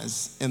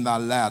wise in thy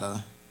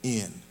latter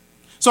end.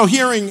 So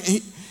hearing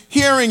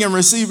and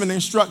receiving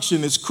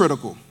instruction is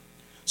critical.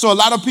 So a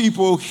lot of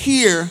people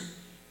hear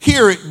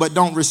it but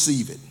don't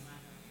receive it.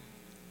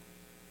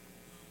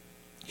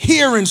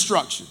 Hear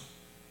instruction.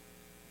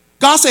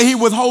 God said he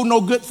withhold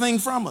no good thing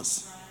from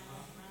us.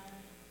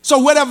 So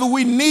whatever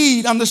we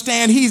need,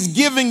 understand he's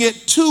giving it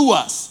to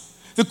us.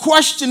 The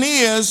question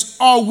is,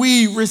 are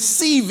we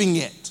receiving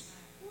it?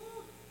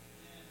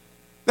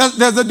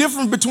 There's a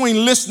difference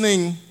between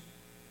listening,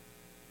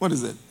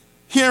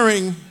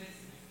 hearing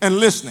and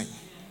listening.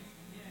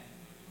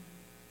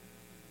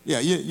 Yeah,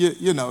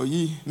 you know,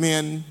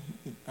 men,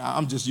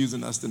 I'm just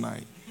using us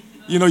tonight.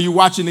 You know, you're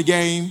watching the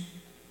game,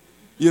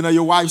 you know,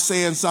 your wife's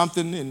saying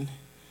something and,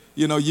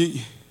 you know, you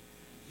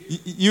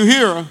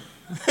hear her.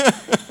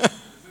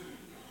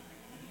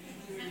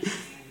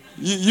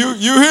 you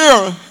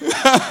hear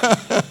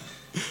her,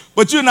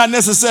 but you're not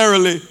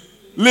necessarily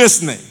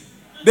listening.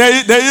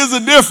 There is a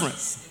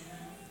difference.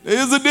 There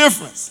is a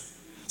difference.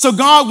 So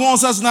God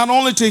wants us not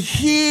only to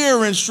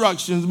hear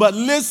instructions, but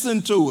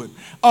listen to it,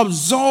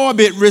 absorb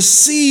it,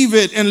 receive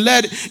it, and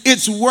let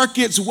it work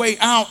its way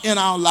out in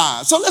our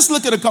lives. So let's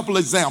look at a couple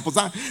of examples.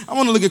 I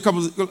want to look at a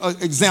couple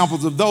of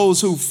examples of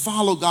those who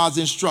followed God's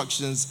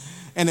instructions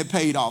and it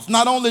paid off.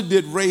 Not only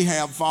did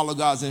Rahab follow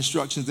God's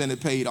instructions and it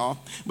paid off,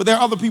 but there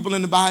are other people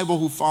in the Bible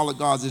who followed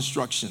God's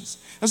instructions.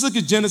 Let's look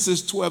at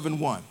Genesis 12 and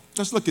 1.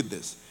 Let's look at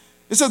this.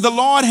 It says, the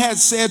Lord had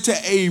said to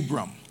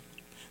Abram,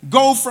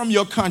 go from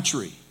your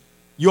country,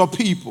 your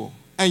people,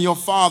 and your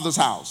father's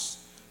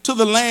house to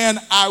the land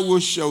I will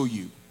show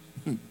you.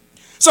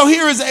 So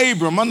here is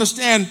Abram.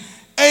 Understand,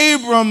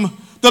 Abram,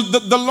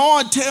 the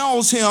Lord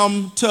tells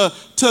him to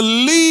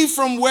leave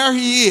from where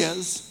he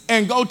is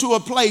and go to a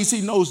place he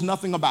knows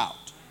nothing about.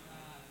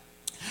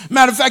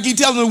 Matter of fact, he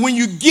tells him, when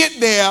you get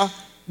there,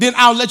 then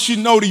I'll let you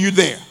know that you're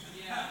there.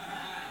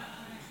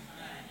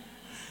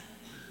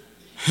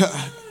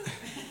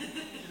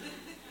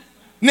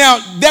 Now,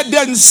 that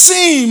doesn't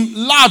seem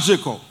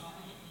logical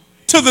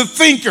to the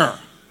thinker.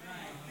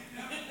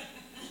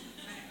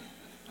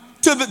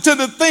 To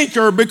the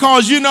thinker,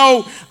 because, you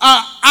know,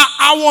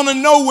 I want to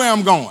know where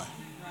I'm going.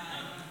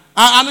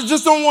 I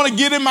just don't want to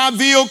get in my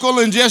vehicle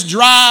and just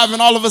drive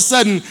and all of a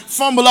sudden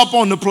fumble up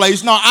on the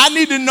place. No, I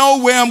need to know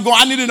where I'm going.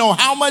 I need to know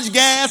how much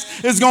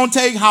gas it's going to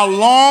take, how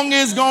long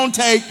it's going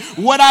to take,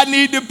 what I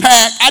need to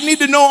pack. I need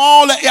to know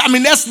all that. I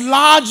mean, that's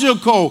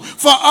logical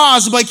for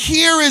us. But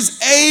here is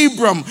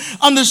Abram.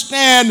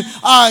 Understand,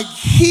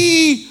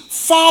 he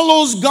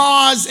follows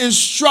God's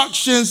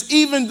instructions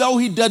even though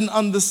he doesn't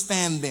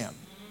understand them.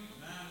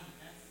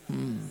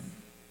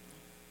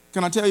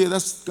 Can I tell you,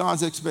 that's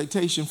God's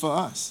expectation for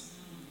us?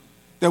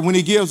 That when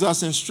he gives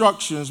us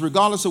instructions,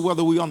 regardless of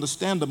whether we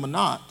understand them or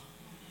not,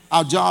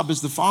 our job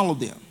is to follow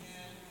them.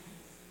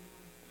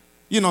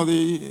 You know,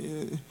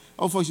 the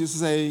old folks used to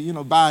say, you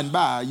know, by and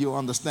by you'll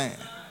understand.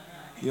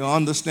 You'll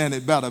understand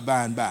it better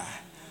by and by.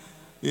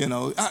 You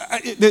know,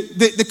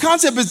 the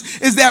concept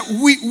is that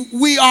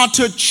we are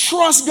to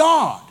trust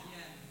God.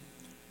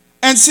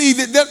 And see,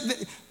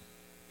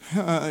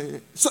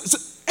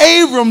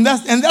 Abram,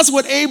 that's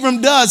what Abram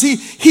does.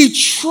 He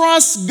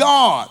trusts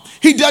God.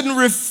 He doesn't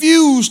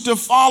refuse to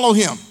follow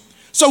him.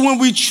 So when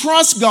we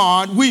trust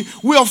God,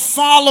 we'll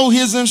follow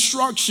his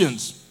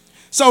instructions.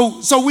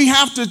 So we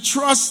have to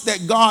trust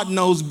that God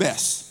knows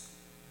best.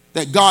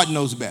 That God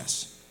knows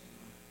best.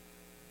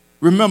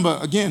 Remember,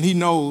 again, he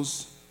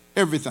knows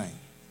everything.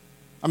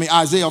 I mean,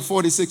 Isaiah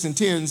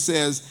 46:10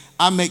 says,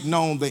 I make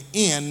known the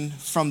end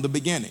from the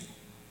beginning.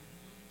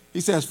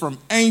 He says, from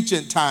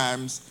ancient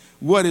times,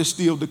 what is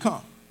still to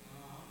come.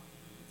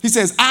 He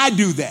says, I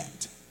do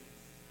that.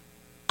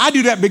 I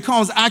do that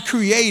because I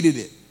created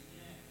it.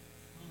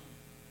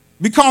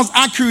 Because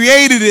I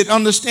created it,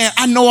 understand,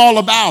 I know all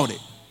about it.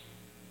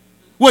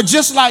 Well,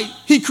 just like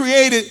he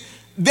created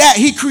that,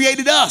 he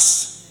created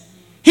us.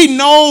 He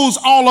knows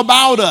all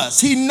about us.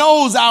 He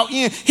knows our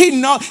end. He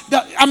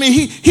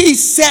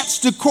sets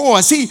the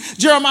course.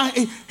 Jeremiah,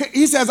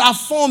 he says, I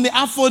formed thee,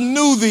 I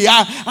foreknew thee.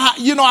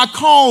 I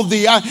called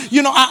thee.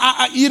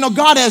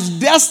 God has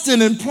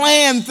destined and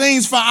planned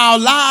things for our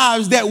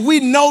lives that we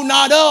know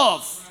not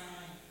of.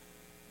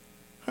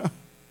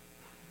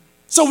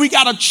 So we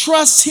got to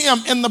trust him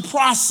in the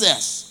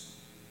process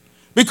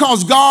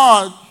because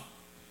God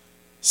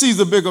sees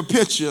a bigger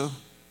picture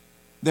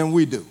than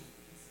we do.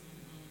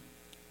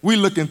 We're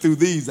looking through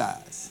these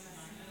eyes.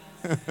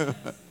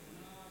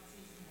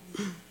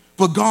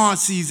 But God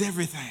sees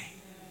everything.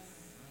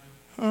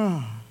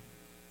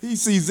 He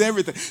sees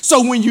everything.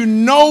 So when you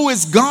know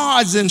it's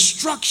God's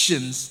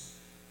instructions,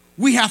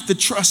 we have to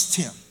trust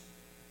him.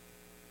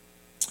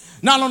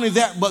 Not only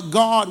that, but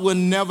God will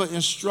never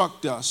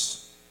instruct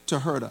us to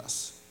hurt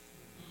us.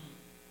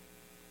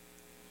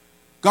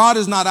 God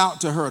is not out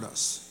to hurt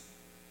us.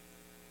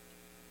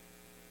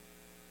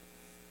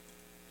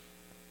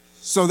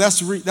 So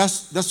that's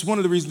one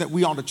of the reasons that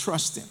we ought to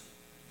trust him.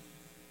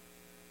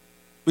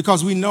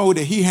 Because we know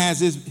that he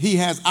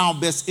has our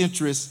best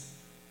interest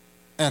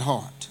at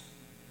heart.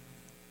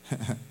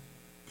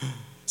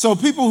 So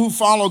people who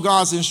follow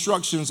God's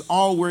instructions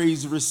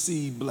always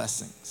receive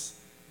blessings.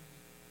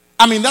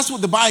 I mean, that's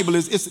what the Bible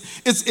is.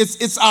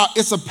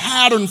 It's a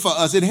pattern for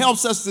us. It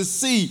helps us to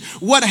see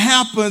what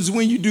happens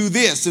when you do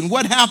this and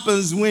what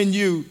happens when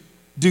you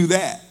do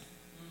that.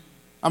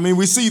 I mean,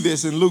 we see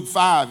this in Luke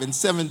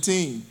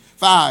 5:17.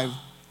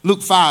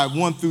 Luke 5,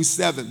 1 through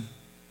 7.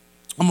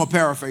 I'm going to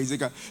paraphrase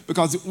it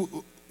because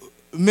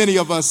many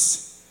of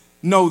us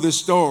know this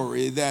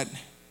story that,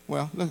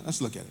 well,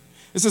 let's look at it.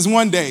 It says,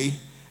 one day,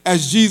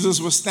 as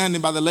Jesus was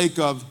standing by the lake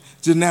of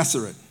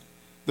Gennesaret,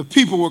 the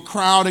people were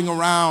crowding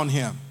around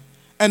him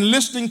and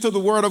listening to the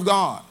word of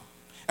God.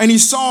 And he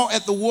saw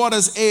at the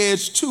water's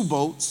edge 2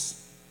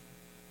 boats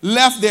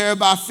left there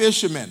by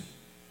fishermen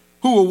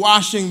who were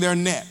washing their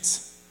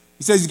nets.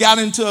 He says he got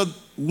into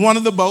one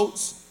of the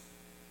boats,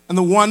 and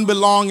the one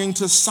belonging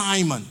to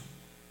Simon,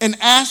 and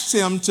asked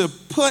him to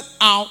put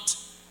out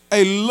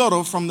a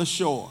little from the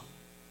shore.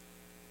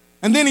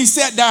 And then he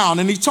sat down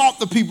and he taught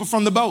the people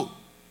from the boat.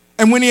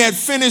 And when he had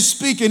finished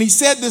speaking, he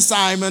said to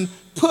Simon,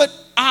 put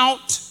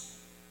out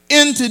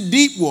into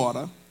deep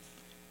water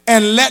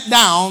and let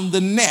down the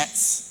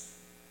nets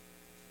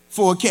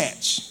for a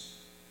catch.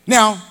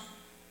 Now,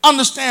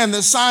 understand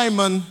that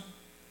Simon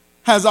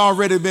has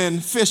already been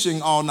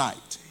fishing all night.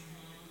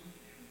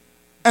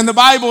 And the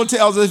Bible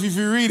tells us, if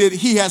you read it,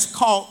 he has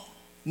caught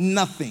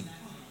nothing.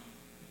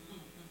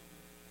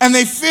 And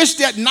they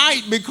fished at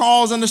night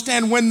because,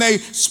 understand, when they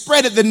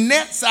spreaded the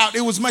nets out,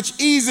 it was much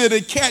easier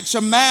to catch a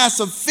mass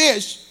of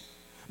fish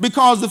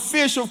because the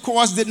fish, of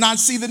course, did not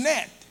see the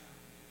net.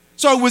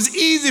 So it was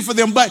easy for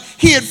them, but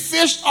he had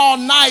fished all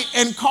night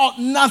and caught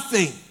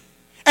nothing.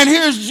 And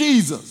here's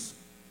Jesus.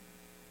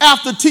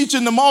 After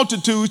teaching the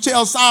multitude,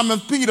 tells Simon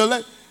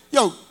Peter,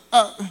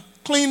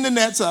 clean the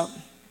nets up.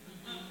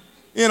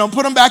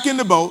 Put them back in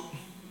the boat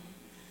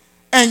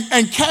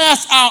and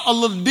cast out a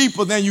little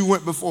deeper than you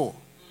went before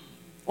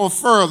or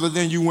further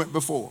than you went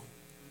before.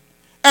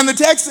 And the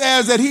text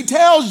says that he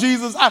tells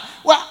Jesus,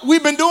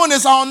 we've been doing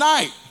this all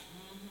night,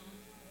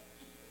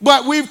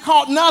 but we've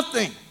caught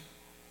nothing.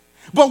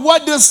 But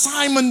what does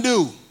Simon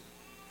do?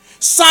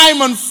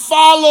 Simon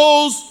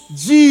follows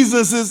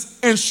Jesus'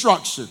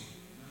 instruction.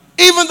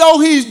 Even though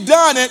he's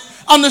done it,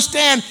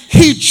 understand,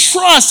 he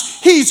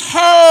trusts, he's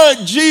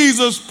heard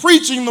Jesus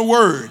preaching the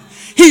word.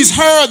 He's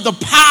heard the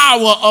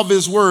power of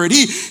his word.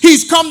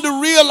 He's come to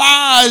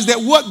realize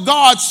that what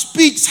God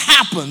speaks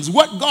happens.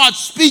 What God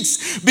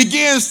speaks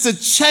begins to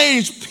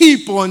change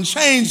people and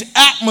change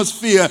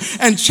atmosphere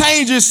and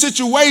changes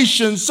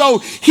situations. So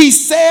he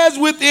says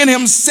within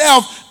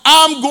himself,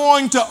 I'm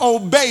going to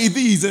obey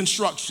these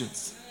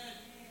instructions.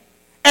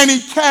 And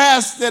he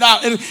casts it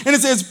out. And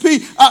it says,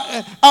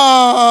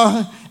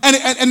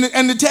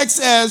 and the text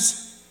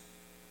says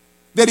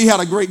that he had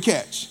a great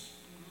catch.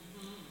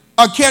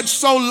 A catch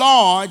so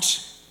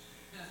large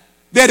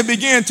that it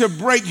began to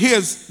break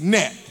his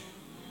net.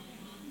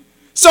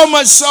 So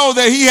much so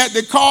that he had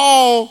to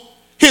call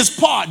his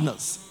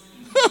partners.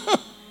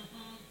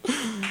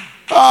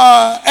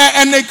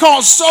 And they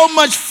caught so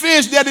much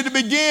fish that it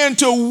began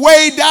to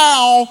weigh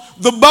down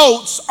the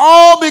boats,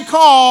 all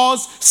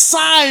because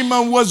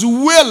Simon was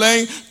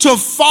willing to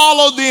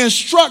follow the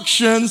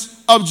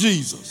instructions of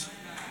Jesus.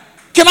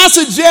 Can I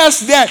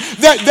suggest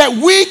that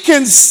we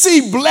can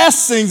see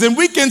blessings and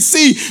we can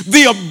see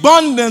the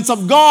abundance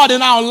of God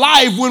in our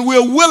life when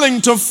we're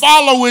willing to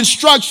follow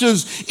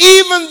instructions,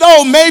 even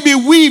though maybe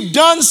we've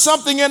done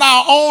something in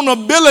our own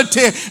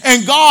ability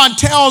and God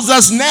tells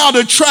us now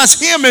to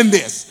trust him in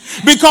this.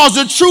 Because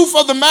the truth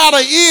of the matter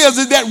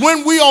is that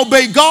when we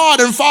obey God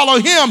and follow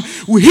him,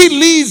 he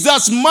leads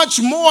us much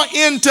more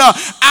into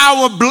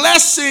our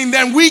blessing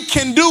than we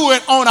can do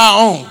it on our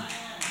own.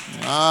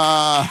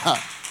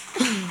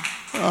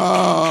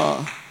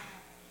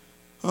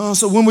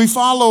 So when we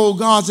follow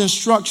God's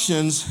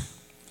instructions,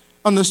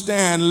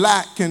 understand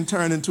lack can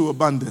turn into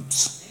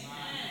abundance.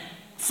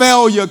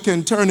 Failure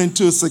can turn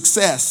into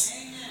success.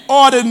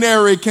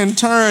 Ordinary can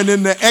turn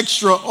into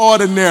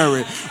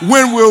extraordinary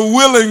when we're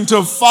willing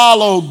to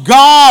follow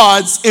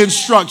God's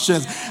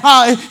instructions.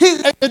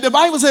 The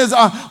Bible says,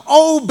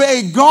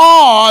 obey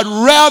God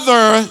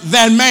rather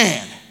than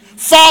man.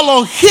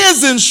 Follow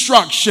his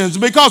instructions,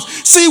 because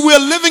see, we're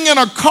living in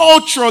a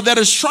culture that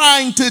is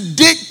trying to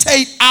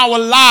dictate our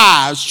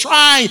lives,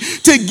 trying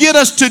to get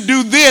us to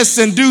do this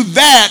and do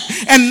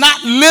that and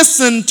not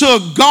listen to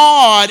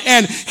God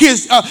and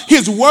his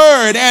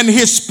word and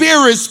his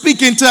spirit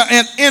speaking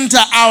into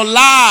our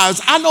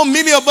lives. I know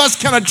many of us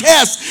can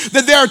attest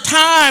that there are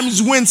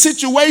times when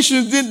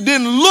situations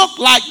didn't look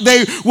like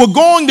they were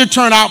going to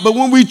turn out, but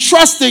when we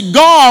trusted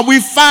God, we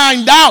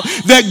find out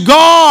that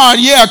God,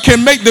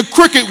 can make the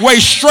crooked way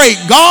straight.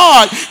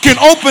 God can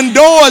open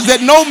doors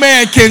that no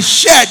man can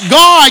shut.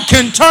 God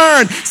can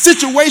turn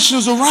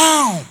situations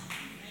around.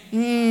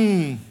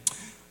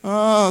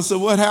 So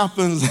what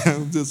happens?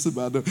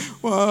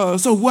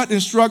 So what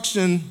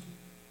instruction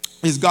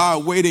is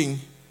God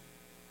waiting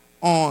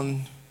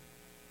on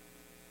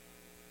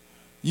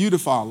you to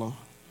follow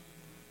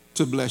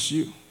to bless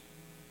you?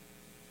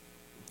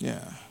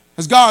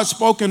 Has God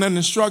spoken an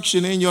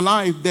instruction in your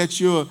life that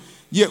you're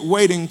yet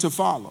waiting to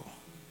follow?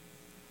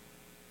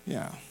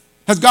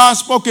 Has God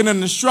spoken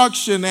an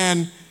instruction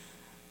and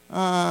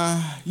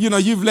you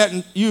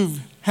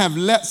have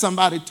let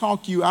somebody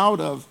talk you out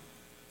of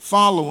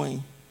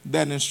following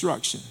that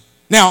instruction?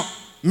 Now,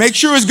 make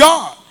sure it's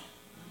God.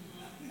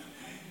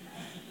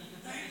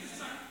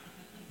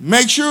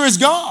 Make sure it's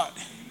God.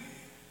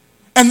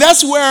 And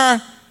that's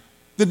where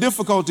the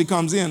difficulty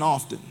comes in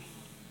often.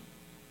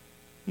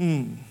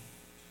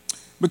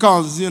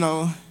 Because,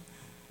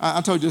 I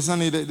told you,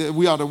 Sonny, that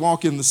we ought to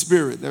walk in the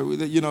Spirit, that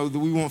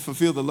we won't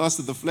fulfill the lust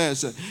of the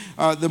flesh.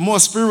 The more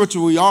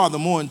spiritual we are, the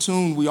more in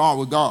tune we are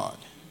with God.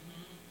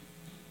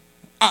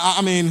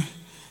 I mean,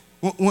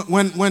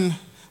 when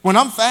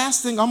I'm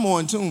fasting, I'm more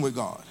in tune with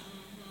God.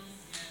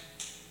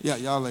 Yeah,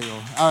 y'all ain't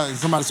go.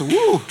 Somebody said,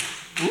 woo,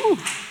 woo.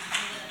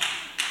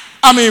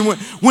 I mean,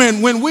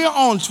 when we're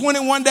on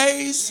 21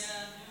 days,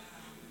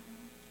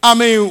 I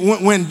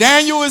mean, when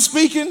Daniel is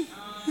speaking,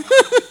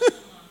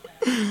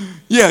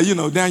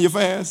 Daniel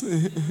fast.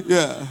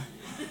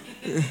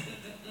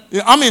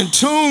 I'm in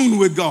tune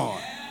with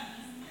God.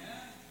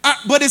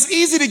 But it's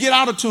easy to get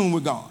out of tune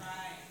with God.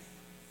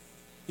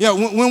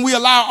 When we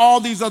allow all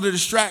these other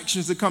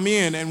distractions to come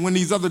in, and when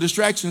these other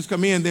distractions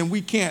come in, then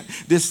we can't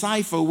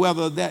decipher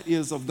whether that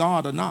is of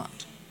God or not.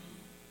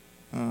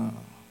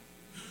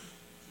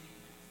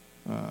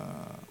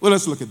 Well,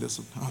 let's look at this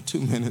one. 2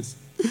 minutes.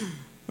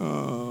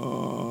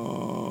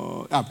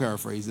 I'll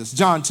paraphrase this.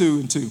 John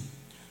 2:2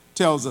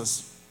 tells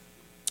us,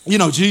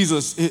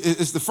 Jesus,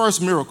 it's the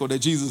first miracle that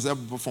Jesus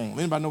ever performed.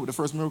 Anybody know what the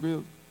first miracle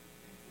is?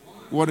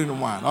 Water and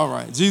wine. All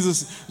right.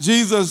 Jesus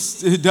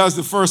does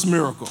the first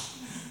miracle.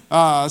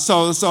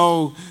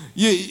 So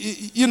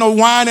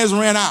wine has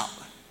ran out.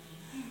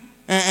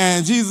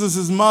 And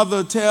Jesus'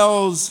 mother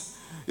tells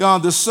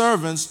the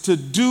servants to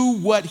do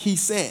what he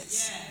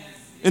says.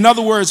 In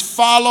other words,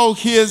 follow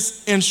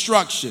his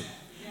instruction.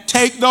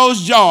 Take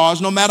those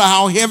jars, no matter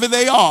how heavy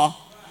they are,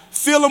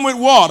 fill them with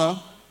water,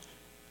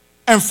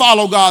 and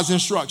follow God's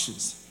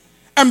instructions.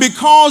 And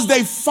because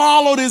they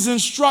followed his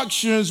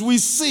instructions, we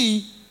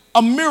see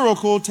a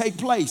miracle take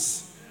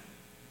place.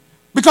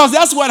 Because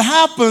that's what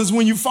happens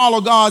when you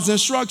follow God's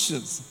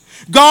instructions.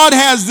 God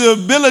has the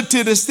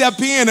ability to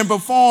step in and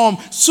perform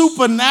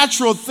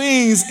supernatural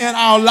things in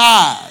our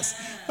lives.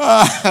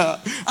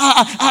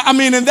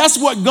 And that's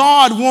what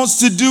God wants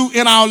to do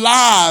in our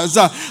lives.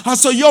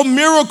 So your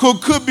miracle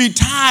could be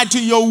tied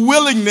to your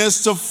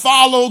willingness to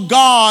follow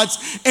God's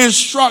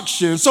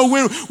instructions. So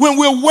when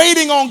we're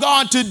waiting on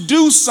God to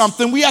do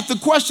something, we have to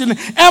question,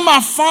 am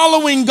I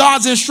following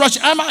God's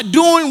instruction? Am I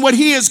doing what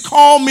he has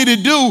called me to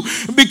do?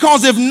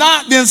 Because if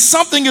not, then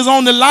something is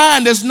on the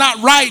line that's not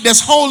right,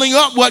 that's holding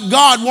up what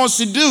God wants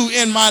to do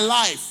in my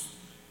life.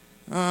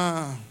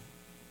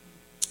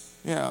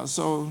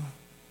 So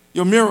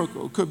your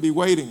miracle could be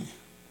waiting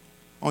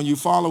on you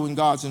following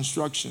God's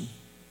instruction.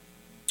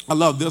 I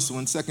love this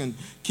one, 2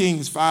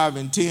 Kings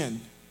 5:10.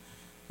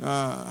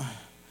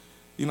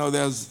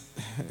 There's,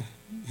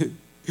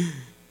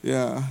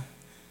 the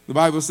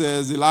Bible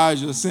says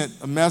Elijah sent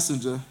a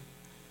messenger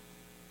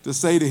to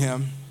say to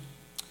him,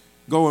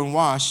 go and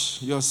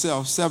wash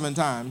yourself 7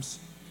 times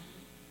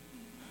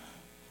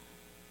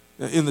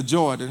in the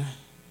Jordan,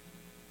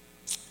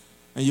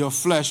 and your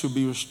flesh will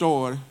be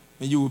restored,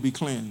 and you will be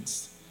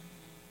cleansed.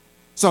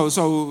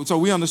 So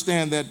we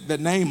understand that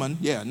Naaman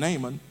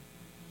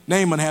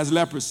has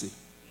leprosy.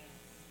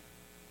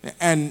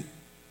 And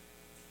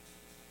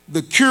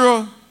the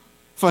cure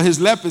for his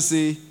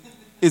leprosy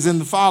is in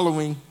the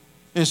following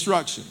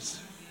instructions.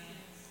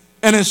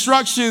 An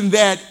instruction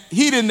that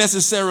he didn't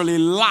necessarily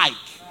like.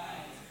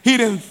 He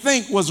didn't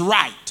think was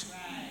right.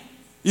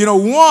 You know,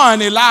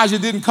 one, Elijah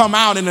didn't come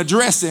out and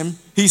address him.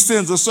 He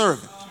sends a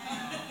servant.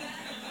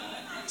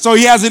 So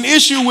he has an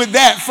issue with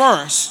that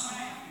first.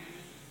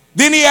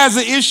 Then he has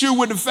an issue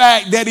with the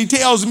fact that he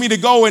tells me to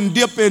go and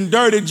dip in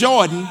dirty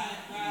Jordan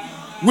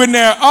when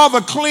there are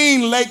other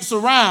clean lakes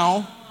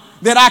around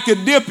that I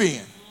could dip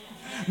in.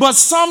 But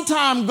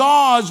sometimes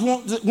God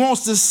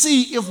wants to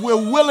see if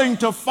we're willing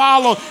to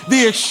follow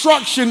the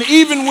instruction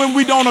even when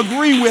we don't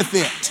agree with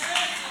it.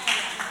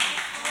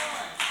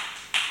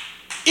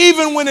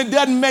 Even when it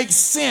doesn't make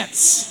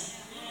sense.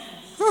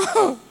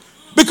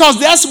 Because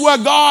that's where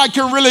God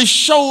can really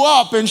show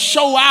up and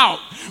show out.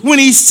 When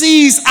he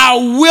sees our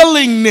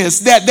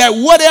willingness, that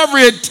whatever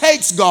it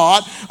takes,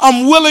 God,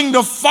 I'm willing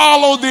to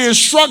follow the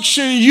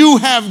instruction you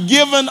have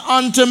given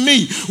unto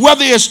me.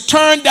 Whether it's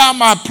turn down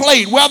my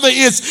plate, whether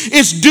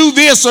it's do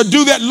this or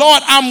do that,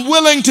 Lord, I'm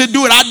willing to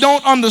do it. I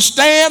don't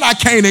understand. I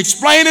can't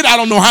explain it. I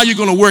don't know how you're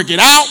going to work it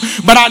out,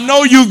 but I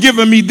know you've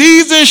given me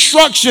these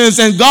instructions.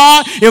 And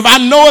God, if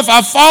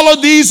I follow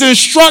these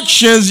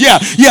instructions,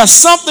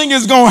 something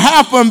is going to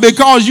happen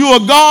because you are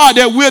God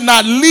that will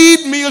not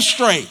lead me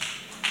astray.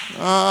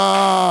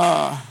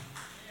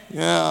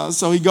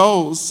 So he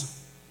goes.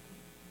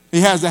 He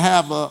has to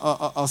have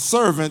a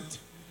servant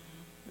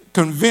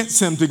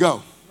convince him to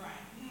go.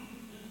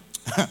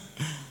 I'm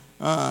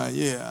not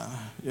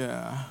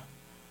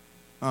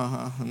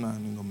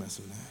even gonna mess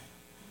with that.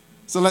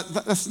 So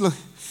let's look.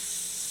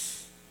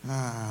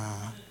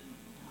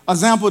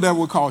 Example that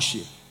will cost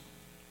you.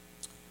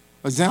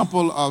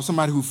 Example of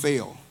somebody who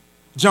failed.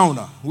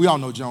 Jonah. We all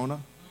know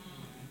Jonah.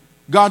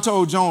 God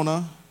told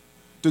Jonah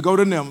to go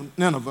to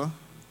Nineveh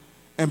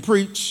and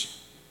preach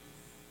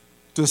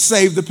to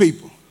save the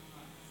people.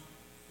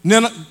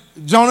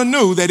 Jonah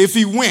knew that if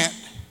he went,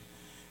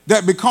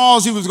 that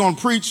because he was going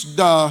to preach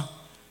the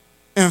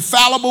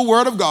infallible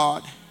word of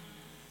God,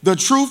 the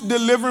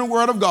truth-delivering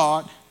word of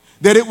God,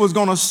 that it was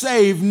going to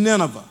save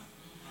Nineveh.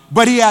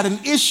 But he had an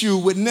issue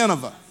with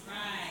Nineveh.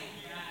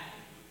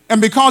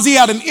 And because he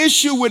had an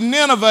issue with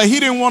Nineveh,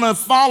 he didn't want to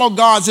follow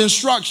God's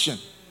instruction.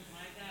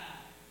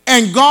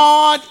 And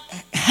God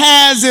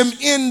has him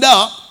end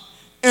up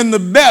in the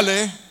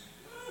belly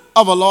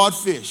of a large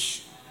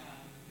fish.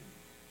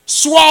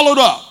 Swallowed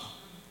up.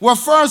 Well,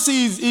 first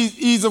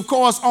he's of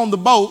course on the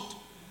boat,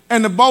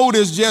 and the boat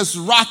is just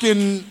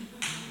rocking,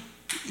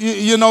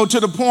 to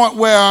the point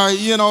where,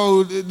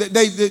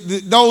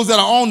 those that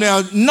are on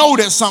there know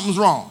that something's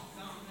wrong.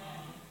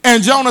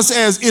 And Jonah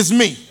says, it's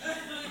me.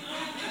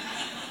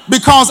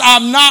 Because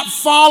I've not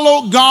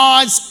followed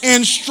God's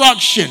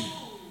instruction.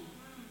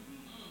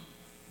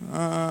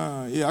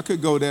 I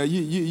could go there.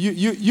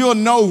 You'll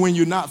know when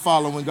you're not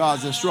following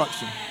God's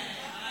instruction.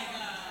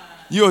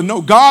 You'll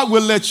know. God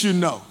will let you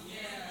know.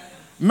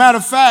 Matter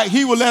of fact,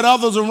 he will let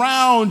others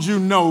around you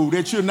know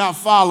that you're not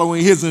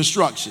following his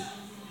instruction.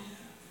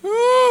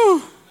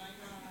 Ooh.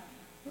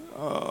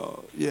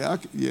 I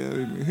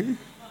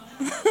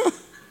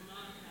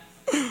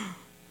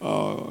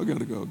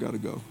gotta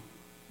go.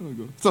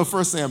 So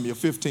 1 Samuel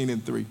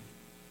 15:3.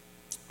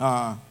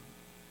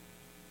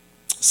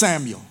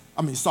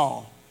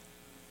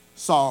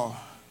 Saul.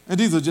 And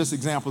these are just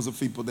examples of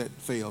people that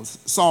failed.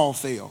 Saul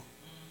failed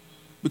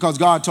because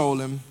God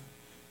told him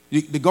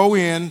to go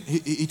in.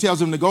 He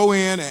tells him to go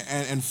in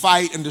and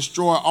fight and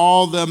destroy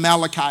all the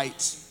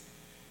Amalekites.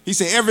 He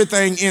said,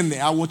 everything in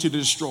there I want you to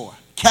destroy.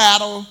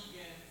 Cattle.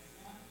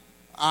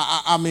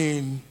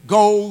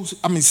 Gold.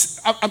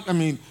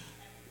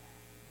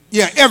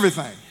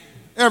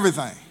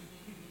 Everything.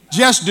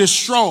 Just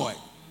destroy it.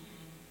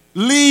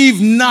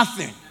 Leave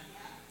nothing.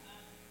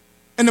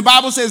 And the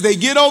Bible says they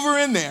get over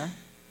in there,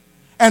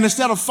 and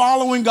instead of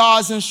following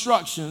God's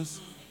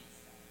instructions,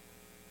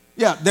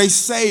 they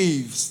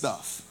save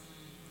stuff.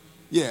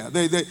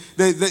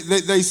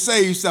 They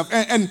save stuff.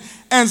 And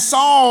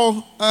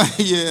Saul,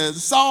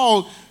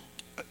 Saul,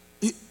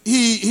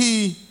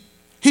 he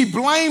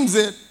blames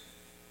it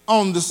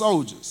on the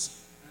soldiers.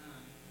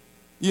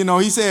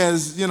 He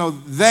says,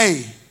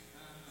 they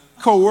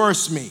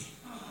coerced me,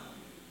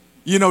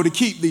 to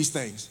keep these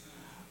things.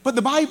 But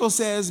the Bible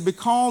says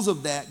because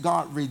of that,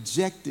 God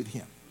rejected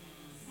him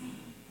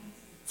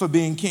for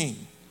being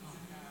king.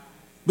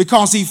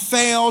 Because he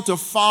failed to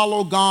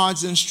follow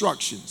God's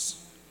instructions.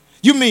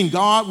 You mean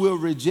God will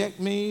reject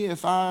me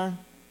if I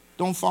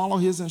don't follow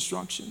his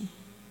instruction?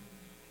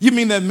 You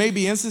mean there may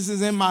be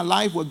instances in my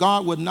life where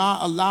God would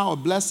not allow a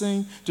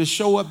blessing to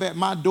show up at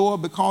my door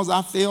because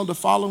I failed to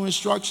follow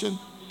instruction?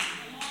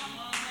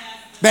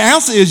 The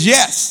answer is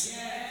yes.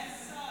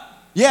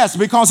 Yes,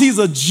 because he's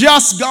a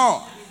just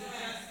God.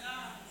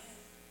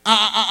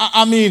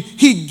 I mean,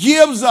 he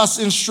gives us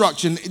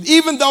instruction.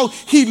 Even though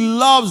he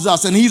loves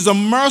us and he's a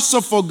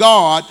merciful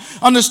God,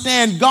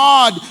 understand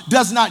God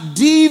does not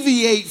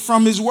deviate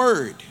from his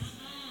word.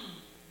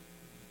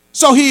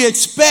 So he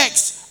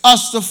expects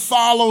us to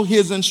follow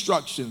his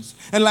instructions.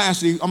 And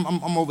lastly,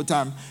 I'm over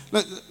time.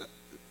 A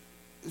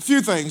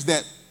few things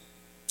that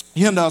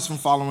hinder us from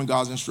following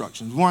God's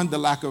instructions. One, the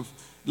lack of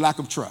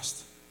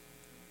trust.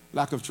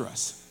 Lack of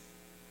trust.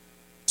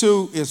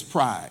 Two is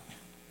pride.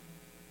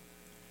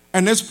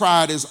 And this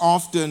pride is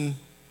often,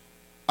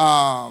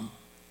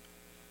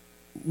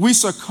 we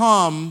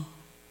succumb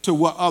to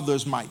what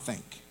others might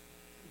think.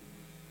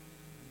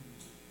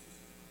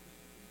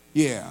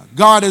 Yeah,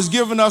 God has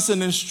given us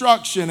an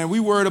instruction and we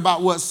worried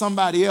about what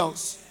somebody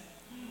else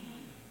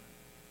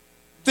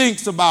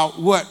thinks about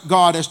what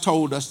God has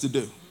told us to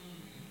do.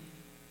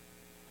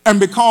 And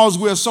because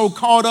we're so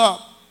caught up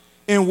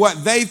in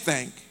what they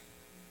think,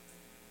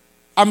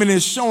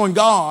 it's showing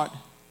God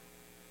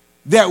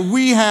that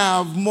we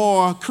have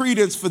more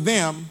credence for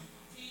them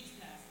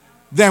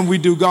than we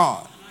do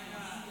God.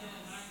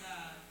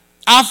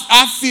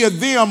 I fear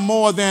them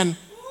more than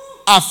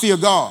I fear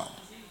God.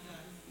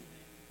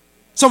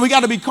 So we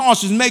got to be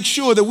cautious, make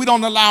sure that we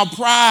don't allow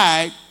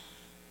pride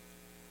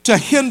to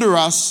hinder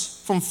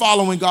us from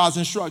following God's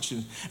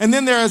instructions. And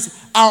then there's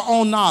our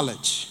own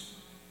knowledge.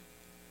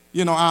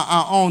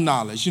 Our own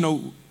knowledge.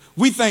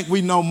 We think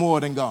we know more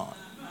than God.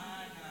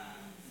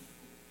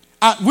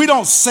 We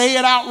don't say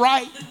it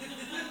outright,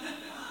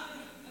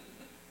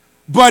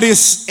 but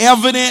it's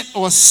evident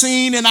or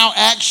seen in our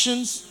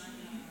actions.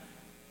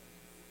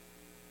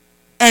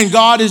 And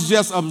God is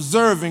just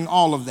observing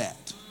all of that.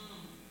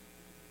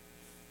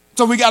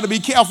 So we got to be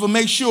careful,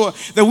 make sure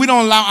that we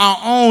don't allow our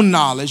own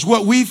knowledge,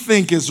 what we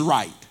think is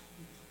right,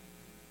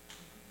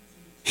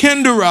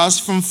 hinder us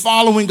from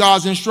following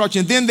God's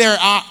instruction. Then there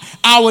are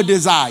our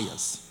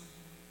desires,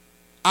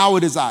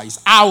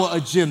 our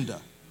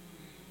agenda.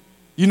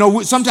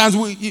 Sometimes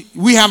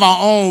we have our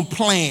own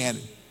plan,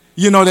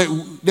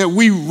 that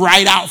we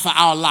write out for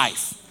our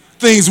life.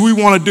 Things we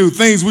want to do,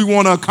 things we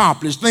want to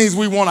accomplish, things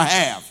we want to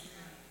have.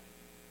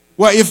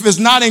 Well, if it's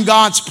not in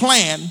God's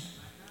plan,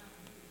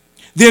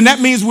 then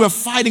that means we're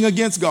fighting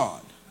against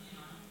God.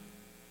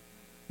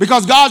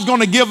 Because God's going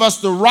to give us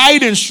the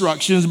right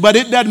instructions, but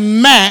it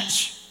doesn't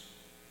match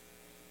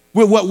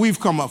with what we've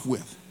come up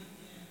with.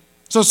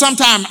 So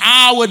sometimes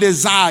our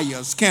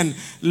desires can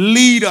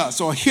lead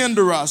us or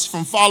hinder us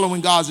from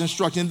following God's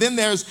instruction. Then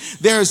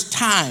there's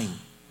time.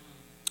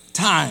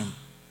 Time.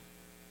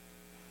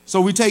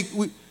 So we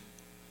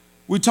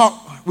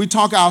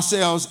talk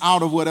ourselves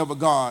out of whatever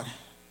God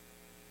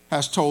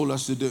has told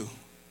us to do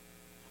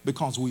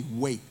because we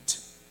wait.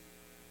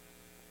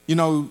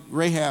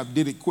 Rahab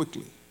did it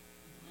quickly.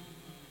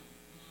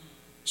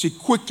 She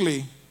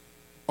quickly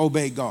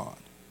obeyed God.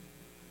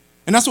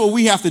 And that's what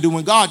we have to do.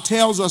 When God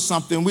tells us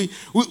something, we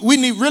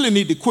really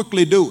need to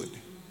quickly do it.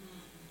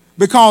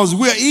 Because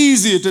we're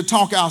easier to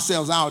talk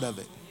ourselves out of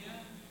it.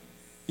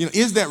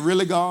 Is that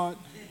really God?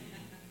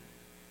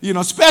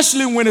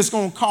 Especially when it's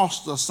going to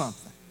cost us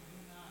something.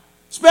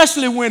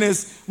 Especially when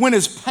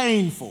it's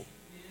painful.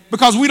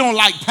 Because we don't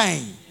like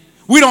pain.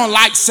 We don't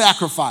like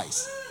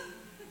sacrifice.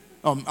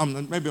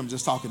 Maybe I'm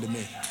just talking to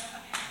me.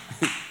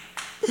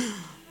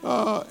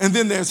 And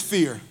then there's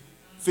fear.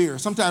 Fear.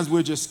 Sometimes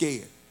we're just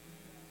scared.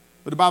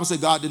 But the Bible says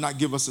God did not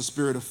give us a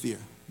spirit of fear,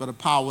 but a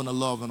power and a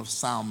love and a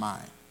sound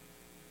mind.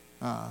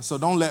 So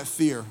don't let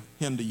fear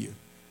hinder you.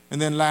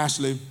 And then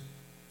lastly,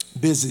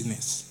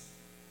 busyness.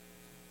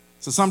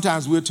 So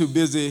sometimes we're too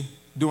busy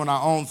doing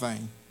our own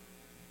thing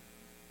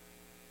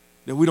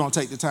that we don't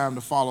take the time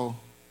to follow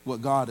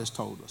what God has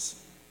told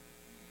us.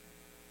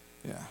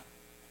 Yeah.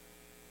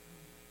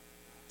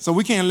 So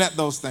we can't let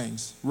those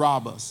things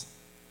rob us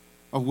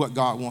of what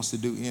God wants to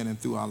do in and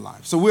through our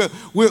life. So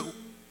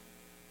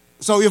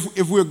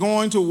if we're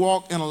going to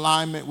walk in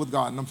alignment with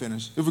God, and I'm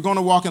finished. If we're going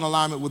to walk in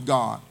alignment with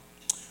God,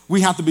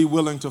 we have to be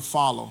willing to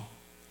follow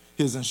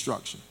his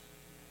instruction.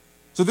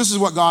 So this is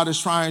what God is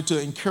trying to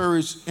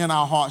encourage in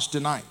our hearts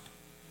tonight.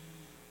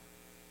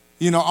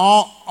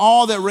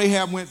 All that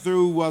Rahab went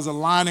through was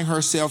aligning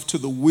herself to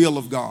the will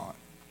of God.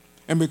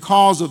 And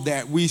because of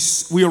that, we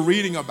are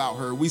reading about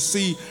her. We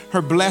see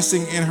her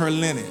blessing in her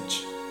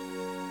lineage.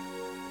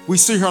 We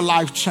see her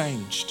life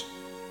changed.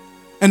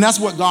 And that's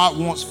what God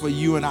wants for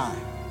you and I.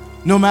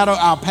 No matter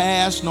our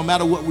past, no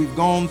matter what we've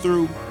gone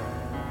through,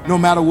 no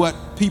matter what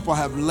people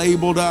have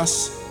labeled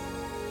us,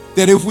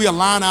 that if we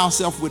align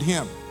ourselves with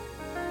him,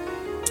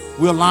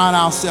 we align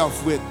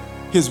ourselves with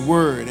his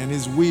word and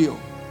his will,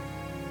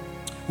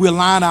 we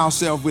align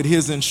ourselves with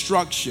his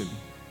instruction,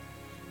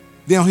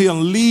 then he'll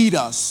lead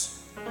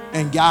us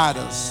and guide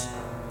us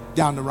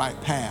down the right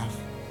path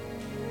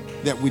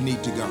that we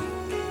need to go.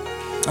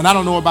 And I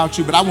don't know about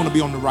you, but I want to be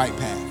on the right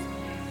path.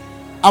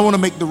 I want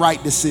to make the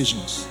right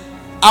decisions.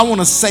 I want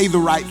to say the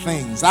right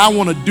things. I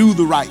want to do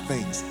the right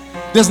things.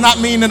 Does not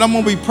mean that I'm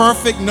going to be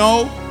perfect.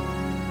 No.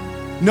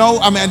 There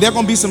are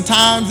going to be some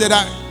times that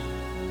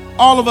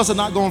all of us are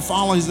not going to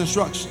follow his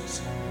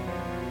instructions.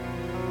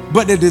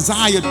 but the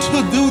desire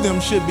to do them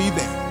should be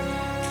there.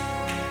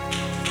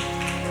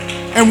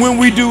 And when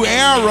we do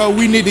error,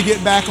 we need to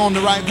get back on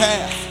the right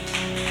path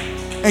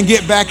and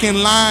get back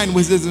in line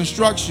with his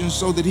instructions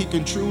so that he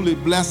can truly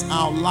bless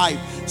our life.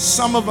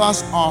 Some of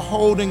us are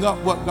holding up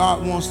what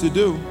God wants to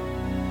do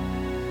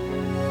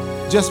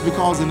just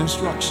because of an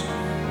instruction.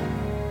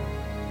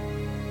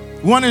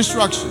 One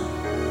instruction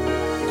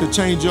could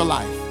change your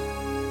life.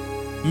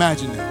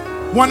 Imagine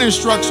that. One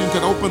instruction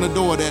could open a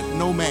door that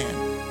no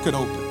man could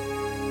open.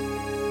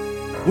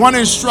 One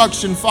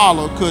instruction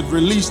followed could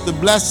release the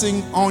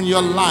blessing on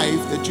your life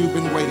that you've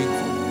been waiting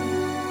for.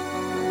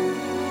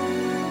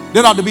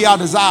 That ought to be our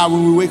desire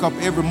when we wake up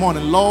every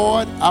morning.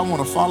 Lord, I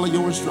want to follow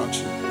your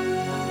instruction.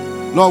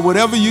 Lord,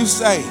 whatever you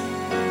say,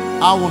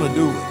 I want to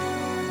do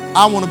it.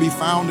 I want to be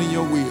found in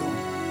your will.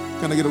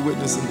 Can I get a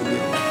witness in the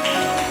building?